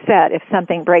 like you said, if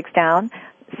something breaks down,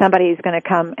 somebody's going to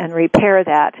come and repair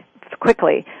that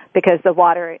quickly because the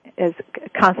water is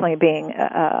constantly being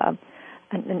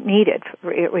needed,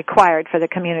 required for the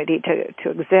community to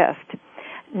exist.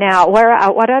 Now,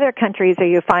 what other countries are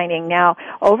you finding? Now,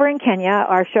 over in Kenya,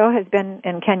 our show has been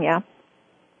in Kenya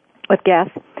with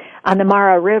guests on the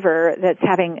Mara River that's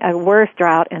having a worse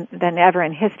drought than ever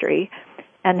in history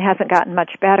and hasn't gotten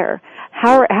much better.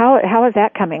 How is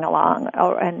that coming along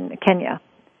in Kenya?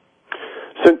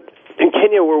 So in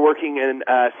Kenya, we're working in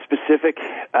a specific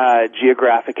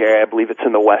geographic area. I believe it's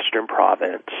in the Western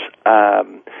Province.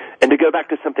 And to go back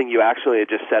to something you actually had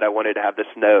just said, I wanted to have this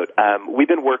note. We've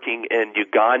been working in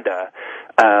Uganda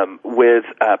with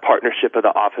a partnership of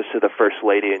the Office of the First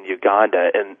Lady in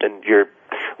Uganda, and your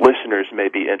listeners may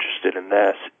be interested in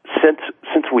this. Since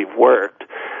we've worked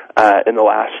in the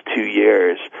last 2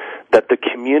 years, that the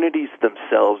communities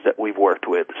themselves that we've worked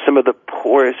with, some of the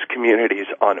poorest communities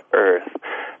on earth,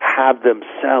 have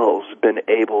themselves been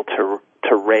able to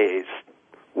raise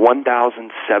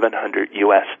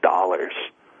 $1,700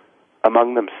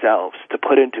 among themselves to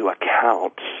put into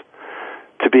accounts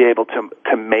to be able to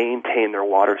maintain their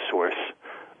water source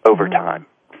over time.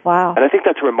 Wow. And I think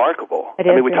that's remarkable.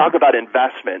 We talk about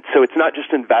investment, so it's not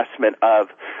just investment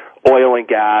of oil and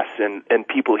gas and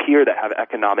people here that have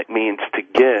economic means to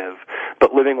give,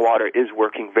 but Living Water is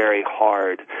working very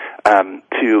hard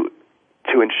to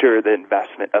ensure the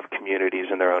investment of communities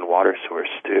in their own water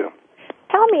source too.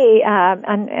 Tell me,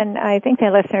 and I think the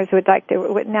listeners would like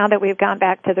to, now that we've gone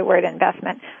back to the word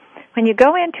investment, when you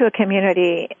go into a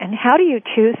community, and how do you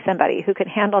choose somebody who could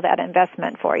handle that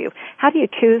investment for you? How do you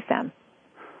choose them?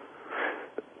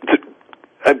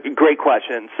 A great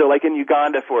question. So like in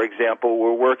Uganda, for example,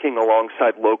 we're working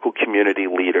alongside local community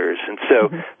leaders. And so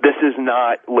this is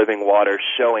not Living Water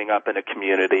showing up in a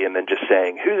community and then just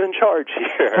saying, who's in charge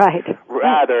here? Right.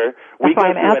 Rather, we go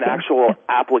through an actual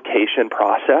application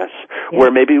process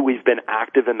where maybe we've been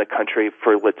active in the country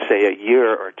for, let's say, a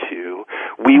year or two.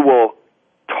 We will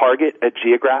target a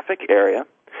geographic area,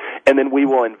 and then we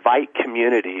will invite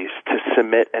communities to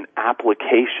submit an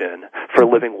application for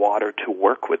Living Water to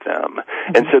work with them.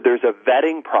 And so there's a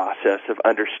vetting process of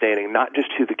understanding not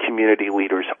just who the community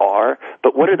leaders are,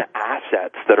 but what are the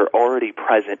assets that are already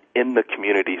present in the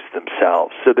communities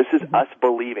themselves. So this is us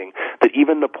believing that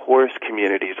even the poorest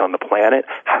communities on the planet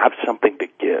have something to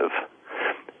give.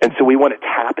 And so we want to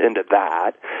tap into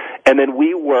that. And then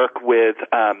we work with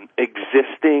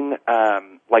existing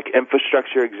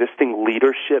infrastructure, existing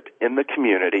leadership in the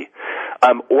community,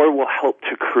 or we'll help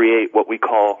to create what we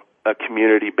call a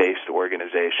community-based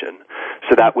organization.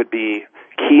 So that would be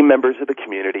key members of the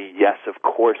community, yes, of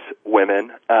course,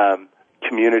 women,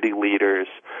 community leaders,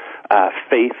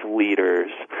 faith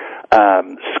leaders,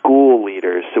 school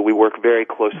leaders. So we work very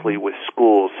closely with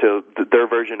schools. So their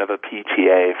version of a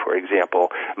PTA, for example,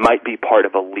 might be part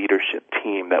of a leadership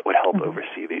team that would help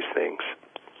oversee these things.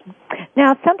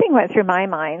 Now, something went through my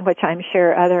mind, which I'm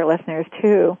sure other listeners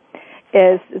too,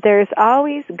 is there's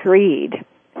always greed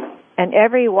in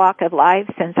every walk of life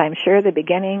since I'm sure the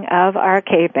beginning of our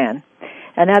cavemen.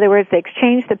 In other words, they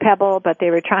exchanged the pebble, but they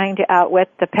were trying to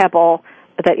outwit the pebble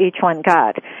that each one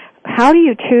got. How do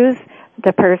you choose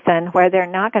the person where they're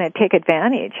not going to take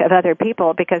advantage of other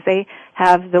people because they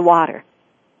have the water?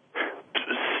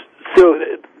 So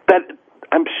that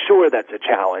I'm sure that's a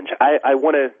challenge. I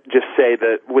want to just say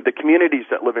that with the communities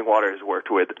that Living Water has worked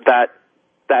with, that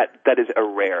that is a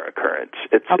rare occurrence.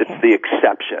 It's the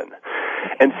exception.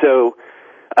 And so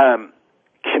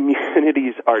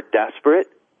communities are desperate,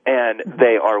 and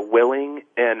they are willing.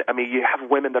 And I mean, you have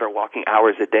women that are walking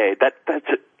hours a day. That's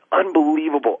an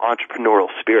unbelievable entrepreneurial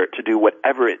spirit to do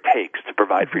whatever it takes to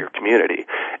provide for your community.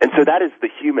 And so that is the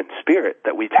human spirit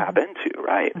that we tap into,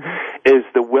 right? Is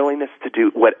the willingness to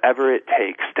do whatever it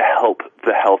takes to help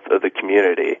the health of the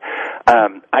community.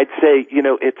 I'd say,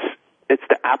 it's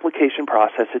the application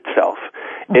process itself.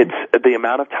 It's the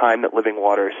amount of time that Living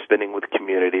Water is spending with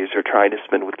communities or trying to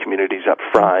spend with communities up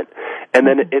front. And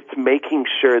then it's making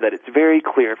sure that it's very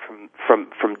clear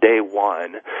from day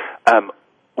one,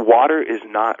 water is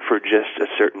not for just a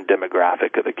certain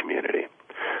demographic of the community.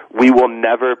 We will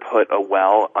never put a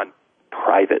well on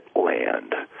private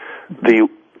land.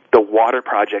 The water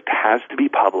project has to be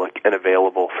public and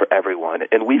available for everyone.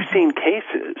 And we've seen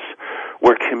cases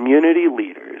where community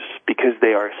leaders, because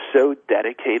they are so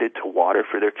dedicated to water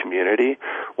for their community,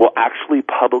 will actually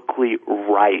publicly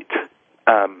write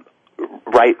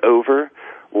over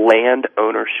land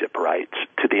ownership rights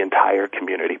to the entire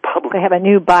community publicly. They have a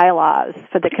new bylaws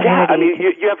for the community. Yeah, I mean,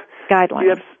 you have guidelines. You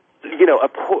have,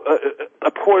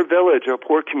 a poor village or a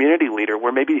poor community leader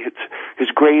where maybe his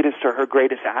greatest or her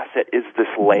greatest asset is this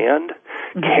land,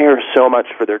 cares so much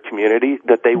for their community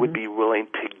that they would be willing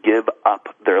to give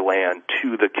up their land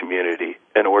to the community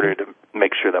in order to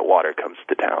make sure that water comes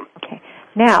to town. Okay.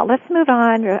 Now, let's move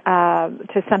on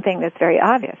to something that's very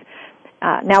obvious.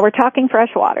 Now, we're talking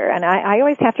fresh water, and I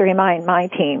always have to remind my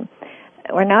team,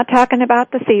 we're not talking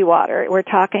about the seawater. We're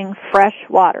talking fresh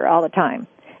water all the time.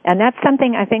 And that's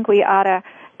something I think we ought to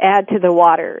add to the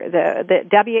water, the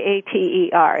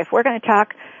WATER. If we're going to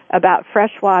talk about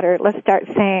fresh water, let's start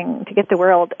saying, to get the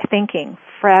world thinking,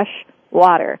 fresh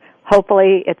water.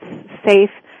 Hopefully it's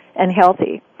safe and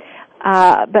healthy.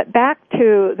 But back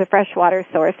to the freshwater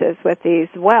sources with these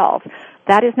wells.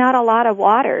 That is not a lot of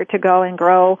water to go and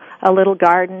grow a little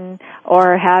garden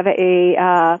or have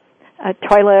a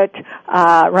toilet,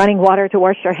 running water to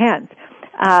wash your hands.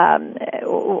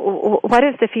 What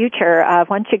is the future of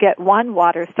once you get one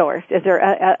water source? Is there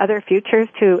other futures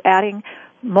to adding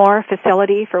more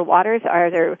facility for waters?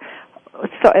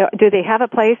 Do they have a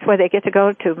place where they get to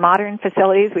go to modern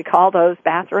facilities? We call those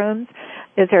bathrooms.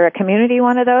 Is there a community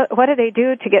one of those? What do they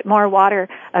do to get more water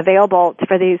available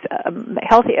for these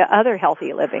other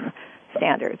healthy living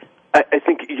standards? I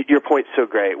think your point's so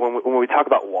great. When we talk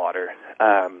about water,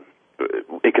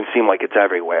 it can seem like it's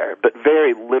everywhere, but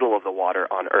very little of the water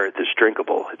on Earth is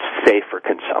drinkable. It's safe for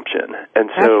consumption.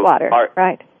 And so water,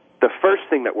 right. The first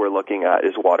thing that we're looking at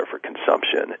is water for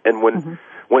consumption. And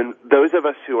when those of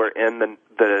us who are in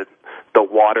the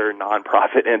water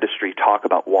nonprofit industry talk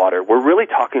about water, we're really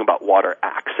talking about water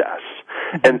access.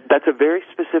 And that's a very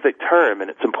specific term, and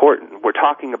it's important. We're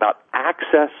talking about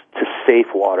access to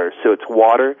safe water. So it's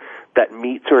water that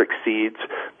meets or exceeds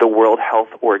the World Health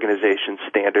Organization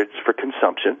standards for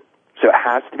consumption. So it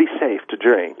has to be safe to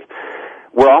drink.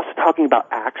 We're also talking about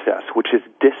access, which is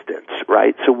distance,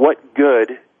 right? So what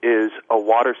good is a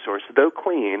water source, though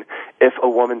clean, if a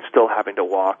woman's still having to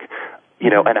walk,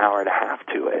 an hour and a half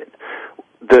to it?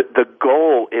 The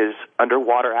goal is, under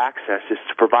water access, is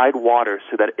to provide water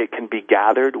so that it can be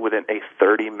gathered within a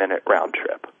 30-minute round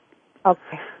trip.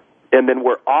 Okay. And then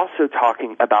we're also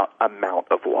talking about amount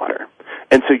of water.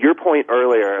 And so your point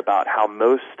earlier about how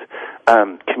most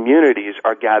communities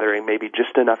are gathering maybe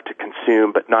just enough to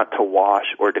consume but not to wash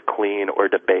or to clean or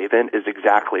to bathe in is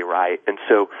exactly right. And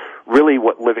so really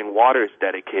what Living Water is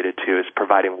dedicated to is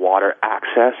providing water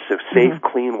access, so safe,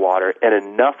 clean water, and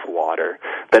enough water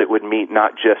that it would meet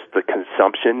not just the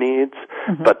consumption needs,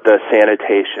 but the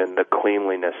sanitation, the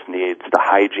cleanliness needs, the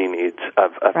hygiene needs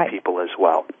of people as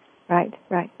well. Right.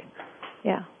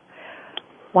 Yeah.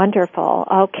 Wonderful.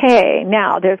 Okay.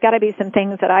 Now, there's got to be some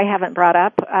things that I haven't brought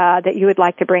up that you would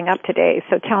like to bring up today.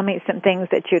 So tell me some things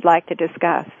that you'd like to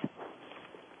discuss.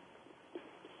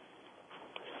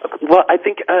 Well, I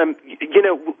think,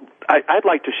 I'd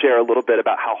like to share a little bit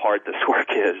about how hard this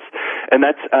work is. And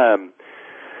that's,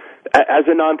 as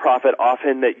a nonprofit,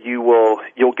 often that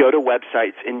you'll go to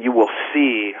websites and you will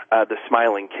see the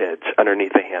smiling kids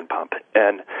underneath a hand pump.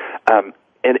 And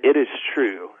it is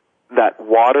true that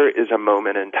water is a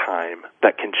moment in time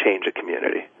that can change a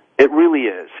community. It really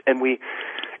is. And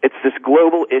it's this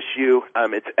global issue.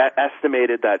 It's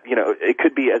estimated that, it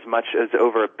could be as much as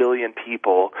over 1 billion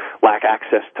people lack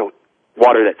access to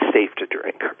water that's safe to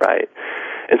drink, right?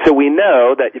 And so we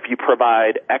know that if you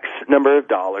provide X number of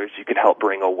dollars, you can help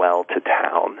bring a well to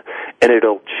town, and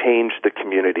it'll change the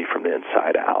community from the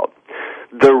inside out.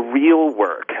 The real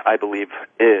work, I believe,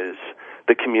 is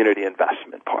the community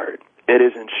investment part. It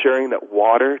is ensuring that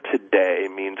water today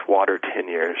means water 10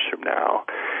 years from now.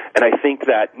 And I think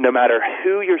that no matter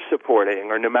who you're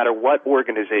supporting or no matter what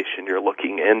organization you're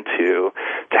looking into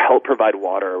to help provide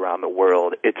water around the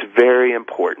world, it's very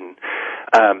important,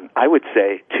 I would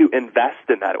say, to invest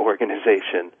in that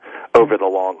organization over the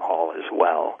long haul as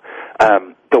well.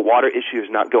 The water issue is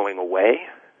not going away.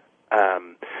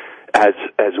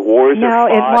 As wars are fought.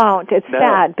 No, it won't. It's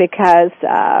sad because,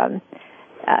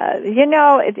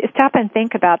 stop and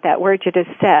think about that word you just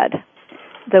said.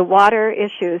 The water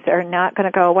issues are not going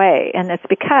to go away, and it's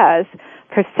because,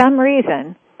 for some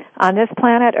reason, on this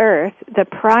planet Earth, the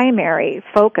primary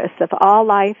focus of all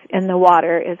life in the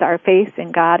water is our faith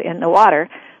in God in the water.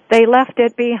 They left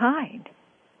it behind.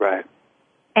 Right.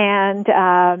 And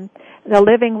the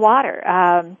living water.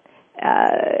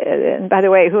 And by the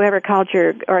way, whoever called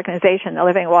your organization the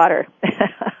Living Water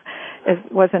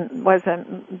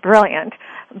wasn't brilliant,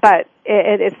 but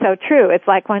it is so true. It's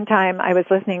like one time I was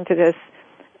listening to this.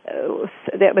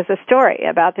 There was a story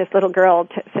about this little girl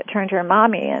turned to her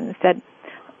mommy and said,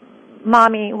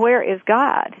 "Mommy, where is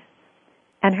God?"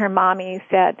 And her mommy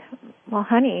said, "Well,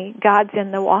 honey, God's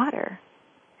in the water."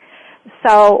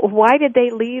 So why did they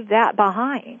leave that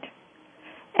behind?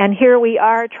 And here we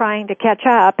are trying to catch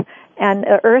up, and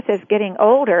the earth is getting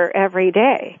older every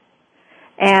day.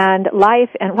 And life,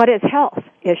 and what is health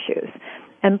issues?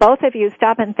 And both of you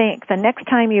stop and think, the next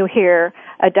time you hear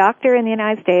a doctor in the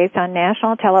United States on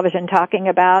national television talking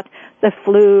about the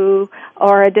flu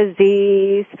or a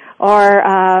disease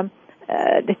or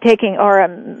taking or a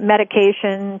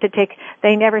medication to take,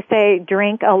 they never say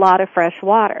drink a lot of fresh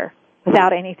water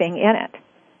without anything in it.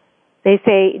 They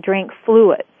say drink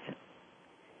fluids.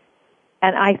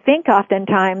 And I think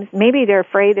oftentimes maybe they're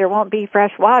afraid there won't be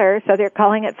fresh water, so they're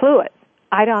calling it fluids.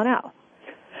 I don't know.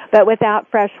 But without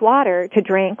fresh water to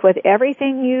drink with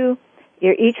everything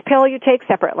each pill you take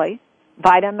separately,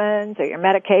 vitamins or your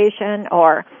medication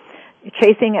or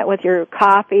chasing it with your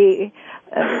coffee,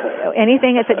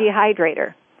 anything that's a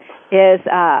dehydrator, is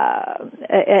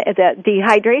the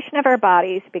dehydration of our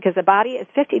bodies, because the body is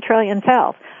 50 trillion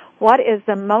cells. What is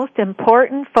the most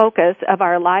important focus of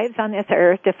our lives on this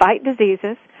earth to fight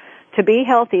diseases, to be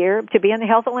healthier, to be in the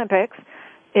Health Olympics,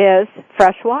 is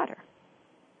fresh water.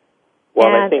 Well,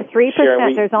 and I think, 3%,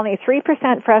 Sharon, there's only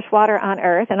 3% fresh water on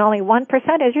Earth, and only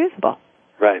 1% is usable.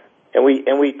 Right. And we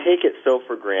take it so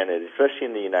for granted, especially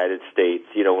in the United States.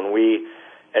 When we,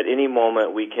 at any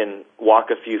moment, we can walk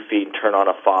a few feet and turn on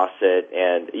a faucet.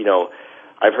 And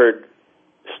I've heard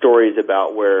stories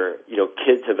about where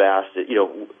kids have asked, is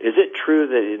it true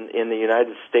that in the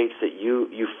United States that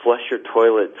you flush your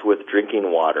toilets with drinking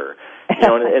water?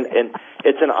 And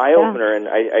it's an eye opener, and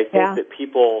I think that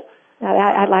people.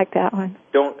 I like that one.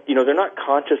 They're not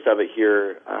conscious of it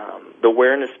here. The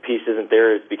awareness piece isn't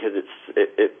there because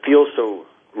it feels so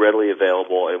readily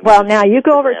available. Well, now you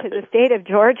go over to the state of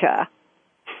Georgia,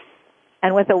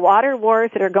 and with the water wars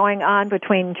that are going on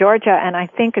between Georgia and I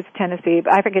think it's Tennessee,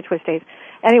 but I forget which states.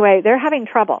 Anyway, they're having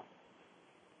trouble.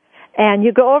 And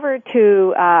you go over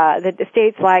to the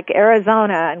states like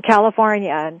Arizona and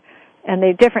California and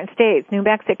the different states, New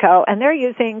Mexico, and they're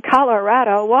using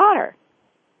Colorado water.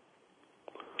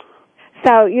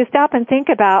 So you stop and think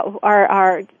about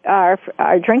our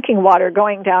drinking water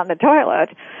going down the toilet.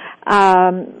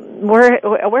 We're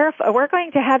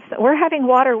having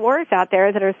water wars out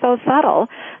there that are so subtle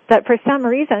that for some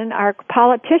reason our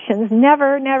politicians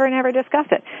never discuss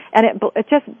it. And it's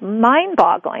just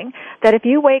mind-boggling that if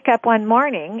you wake up one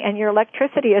morning and your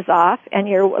electricity is off and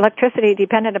your electricity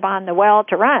dependent upon the well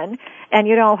to run and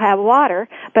you don't have water,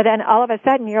 but then all of a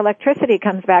sudden your electricity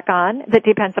comes back on that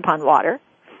depends upon water.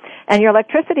 And your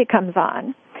electricity comes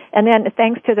on, and then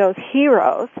thanks to those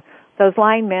heroes, those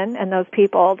linemen and those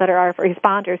people that are our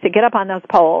responders to get up on those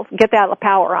poles, get that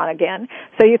power on again,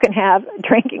 so you can have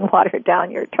drinking water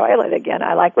down your toilet again.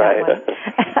 I like that one.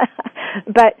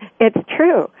 But it's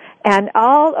true. And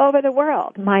all over the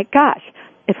world, my gosh,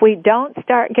 if we don't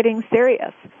start getting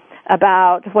serious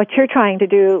about what you're trying to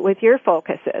do with your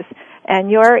focuses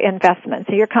and your investments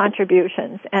and your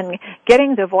contributions and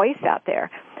getting the voice out there.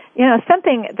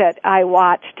 Something that I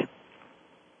watched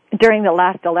during the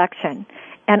last election,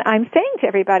 and I'm saying to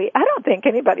everybody, I don't think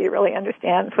anybody really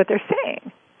understands what they're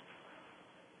saying.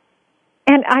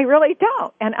 And I really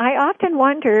don't. And I often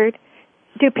wondered,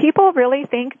 do people really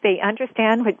think they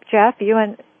understand what Jeff, you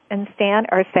and Stan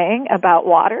are saying about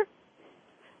water?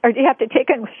 Or do you have to take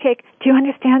and shake, do you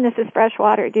understand this is fresh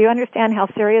water? Do you understand how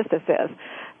serious this is?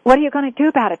 What are you going to do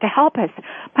about it to help us?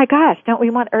 My gosh, don't we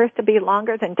want Earth to be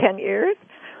longer than 10 years?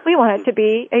 We want it to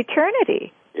be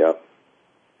eternity. Yep.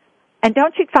 And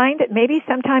don't you find that maybe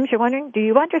sometimes you're wondering, do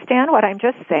you understand what I'm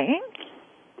just saying?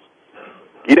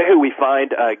 You know who we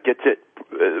find gets it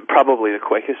probably the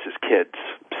quickest is kids.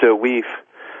 So we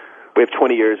have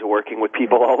 20 years of working with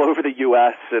people all over the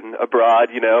U.S. and abroad,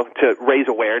 to raise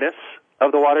awareness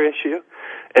of the water issue.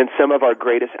 And some of our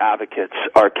greatest advocates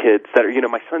are kids that are,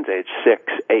 my son's age, 6,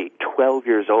 8, 12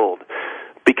 years old,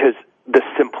 because the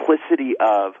simplicity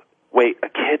of, wait, a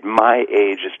kid my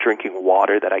age is drinking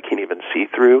water that I can't even see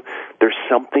through. There's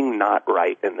something not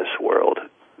right in this world.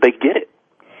 They get it.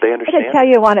 They understand. I can tell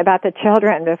you one about the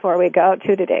children before we go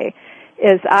to today.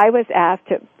 Is I was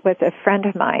asked with a friend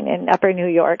of mine in Upper New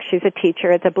York. She's a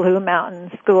teacher at the Blue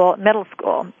Mountain School, middle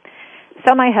school.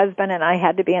 So my husband and I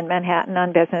had to be in Manhattan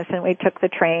on business, and we took the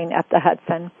train up the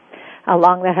Hudson,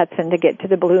 along the Hudson to get to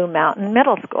the Blue Mountain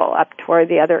Middle School up toward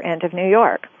the other end of New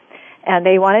York. And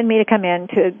they wanted me to come in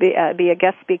to be a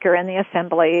guest speaker in the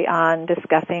assembly on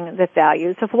discussing the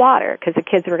values of water, because the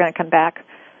kids were going to come back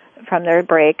from their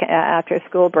break, after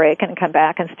school break, and come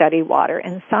back and study water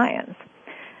and science.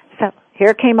 So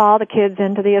here came all the kids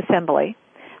into the assembly,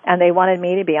 and they wanted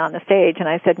me to be on the stage, and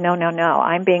I said, no,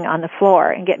 I'm being on the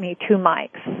floor, and get me 2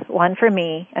 mics, one for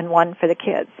me and one for the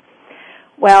kids.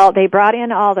 Well, they brought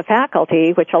in all the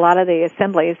faculty, which a lot of the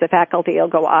assemblies, the faculty will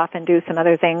go off and do some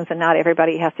other things, and not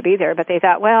everybody has to be there, but they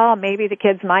thought, well, maybe the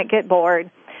kids might get bored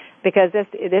because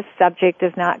this subject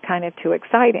is not kind of too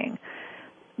exciting.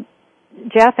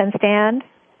 Jeff and Stan,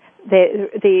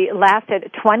 they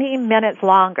lasted 20 minutes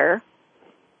longer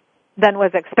than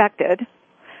was expected.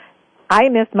 I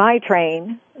missed my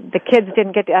train. The kids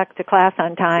didn't get to class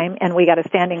on time, and we got a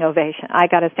standing ovation. I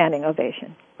got a standing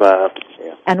ovation. Yeah.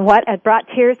 And what it brought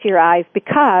tears to your eyes,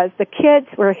 because the kids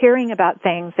were hearing about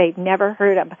things they'd never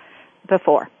heard of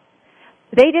before.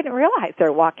 They didn't realize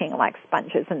they're walking like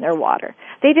sponges in their water.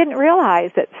 They didn't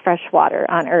realize that fresh water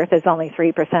on Earth is only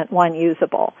 3%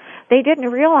 usable. They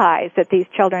didn't realize that these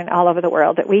children all over the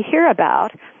world that we hear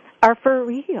about are for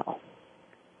real.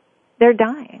 They're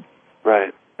dying.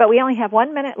 Right. But we only have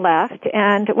 1 minute left,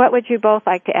 and what would you both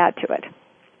like to add to it?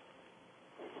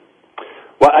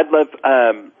 Well, I'd love,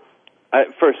 I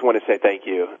first want to say thank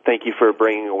you. Thank you for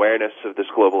bringing awareness of this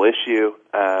global issue.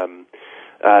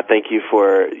 Thank you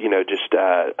for,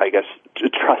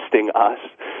 trusting us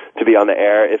to be on the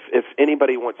air. If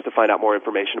anybody wants to find out more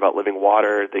information about living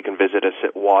water, they can visit us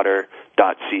at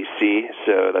water.cc.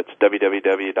 So that's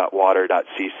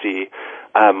www.water.cc.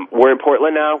 We're in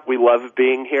Portland now. We love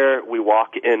being here. We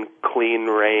walk in clean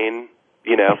rain,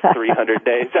 300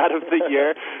 days out of the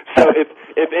year. So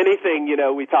if anything,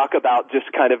 we talk about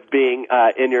just kind of being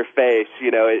in your face.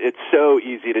 It's so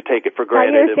easy to take it for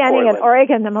granted. You're standing in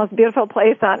Oregon, the most beautiful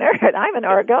place on earth. I'm an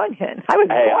Oregonian.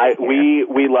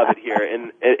 We love it here,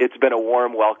 and it's been a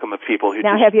warm welcome of people who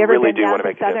now, just really do want to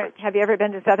make a difference. Have you ever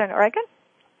been to Southern Oregon?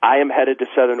 I am headed to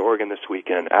Southern Oregon this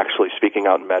weekend, actually speaking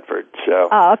out in Medford. So.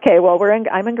 Oh, okay. Well,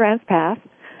 I'm in Grants Pass.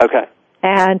 Okay.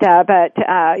 And but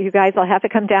you guys will have to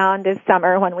come down this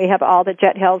summer when we have all the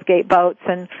Jet Hell's Gate boats,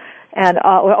 and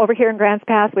over here in Grants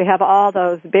Pass we have all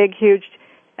those big, huge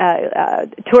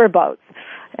tour boats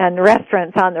and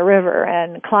restaurants on the river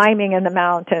and climbing in the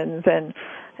mountains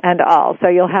and all. So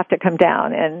you'll have to come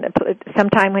down, and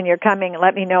sometime when you're coming,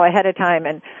 let me know ahead of time,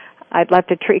 and I'd love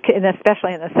to treat, and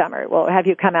especially in the summer, we'll have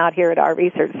you come out here at our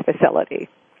research facility.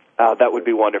 That would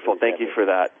be wonderful. Thank you for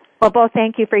that. Well, both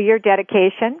thank you for your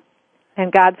dedication and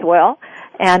God's will.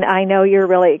 And I know you're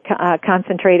really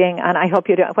concentrating on, I hope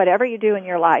you do, whatever you do in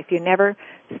your life, you never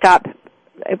stop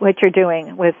what you're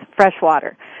doing with fresh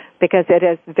water, because it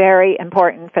is very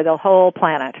important for the whole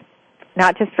planet,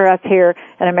 not just for us here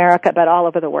in America, but all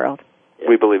over the world.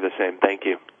 We believe the same. Thank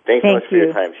you. Thanks so much for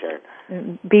your time,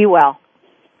 Sharon. Be well.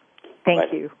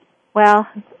 Thank you. Well,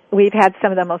 we've had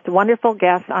some of the most wonderful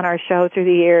guests on our show through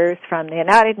the years, from the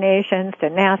United Nations to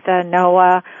NASA,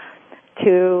 NOAA,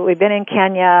 we've been in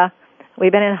Kenya,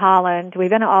 we've been in Holland,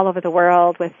 we've been all over the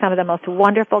world with some of the most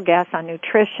wonderful guests on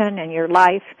nutrition and your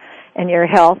life and your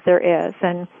health there is.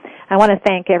 And I want to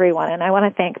thank everyone, and I want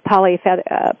to thank Polly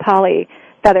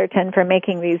Featherton for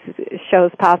making these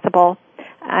shows possible,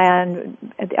 and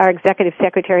our Executive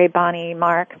Secretary, Bonnie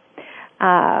Mark.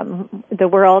 The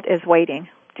world is waiting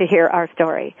to hear our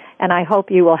story, and I hope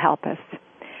you will help us.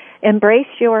 Embrace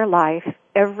your life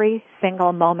every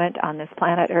single moment on this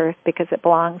planet Earth, because it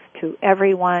belongs to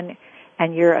everyone,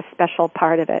 and you're a special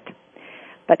part of it.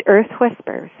 But Earth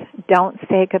whispers, don't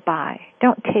say goodbye.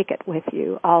 Don't take it with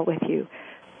you, all with you.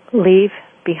 Leave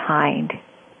behind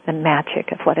the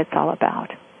magic of what it's all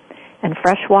about. And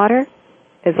fresh water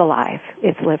is alive.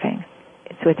 It's living.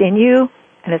 It's within you,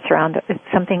 and it's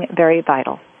something very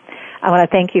vital. I want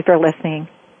to thank you for listening,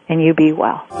 and you be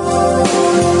well.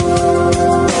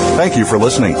 Thank you for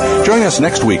listening. Join us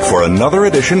next week for another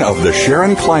edition of the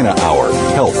Sharon Kleine Hour,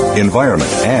 Health,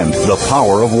 Environment, and the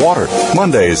Power of Water.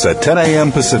 Mondays at 10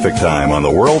 a.m. Pacific Time on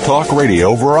the World Talk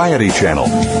Radio Variety Channel.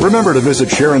 Remember to visit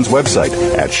Sharon's website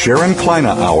at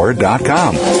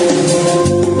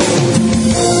SharonKleineHour.com.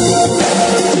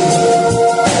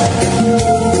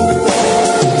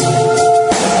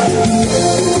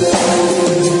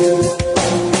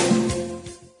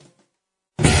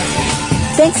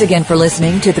 Thanks again for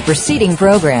listening to the preceding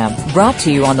program brought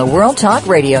to you on the World Talk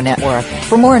Radio Network.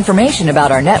 For more information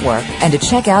about our network and to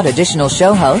check out additional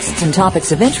show hosts and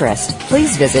topics of interest,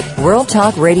 please visit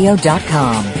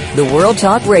worldtalkradio.com. The World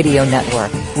Talk Radio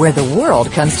Network, where the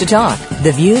world comes to talk.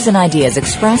 The views and ideas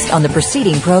expressed on the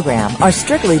preceding program are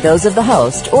strictly those of the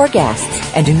host or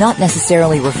guests and do not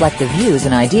necessarily reflect the views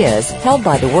and ideas held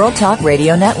by the World Talk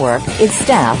Radio Network, its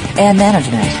staff, and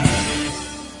management.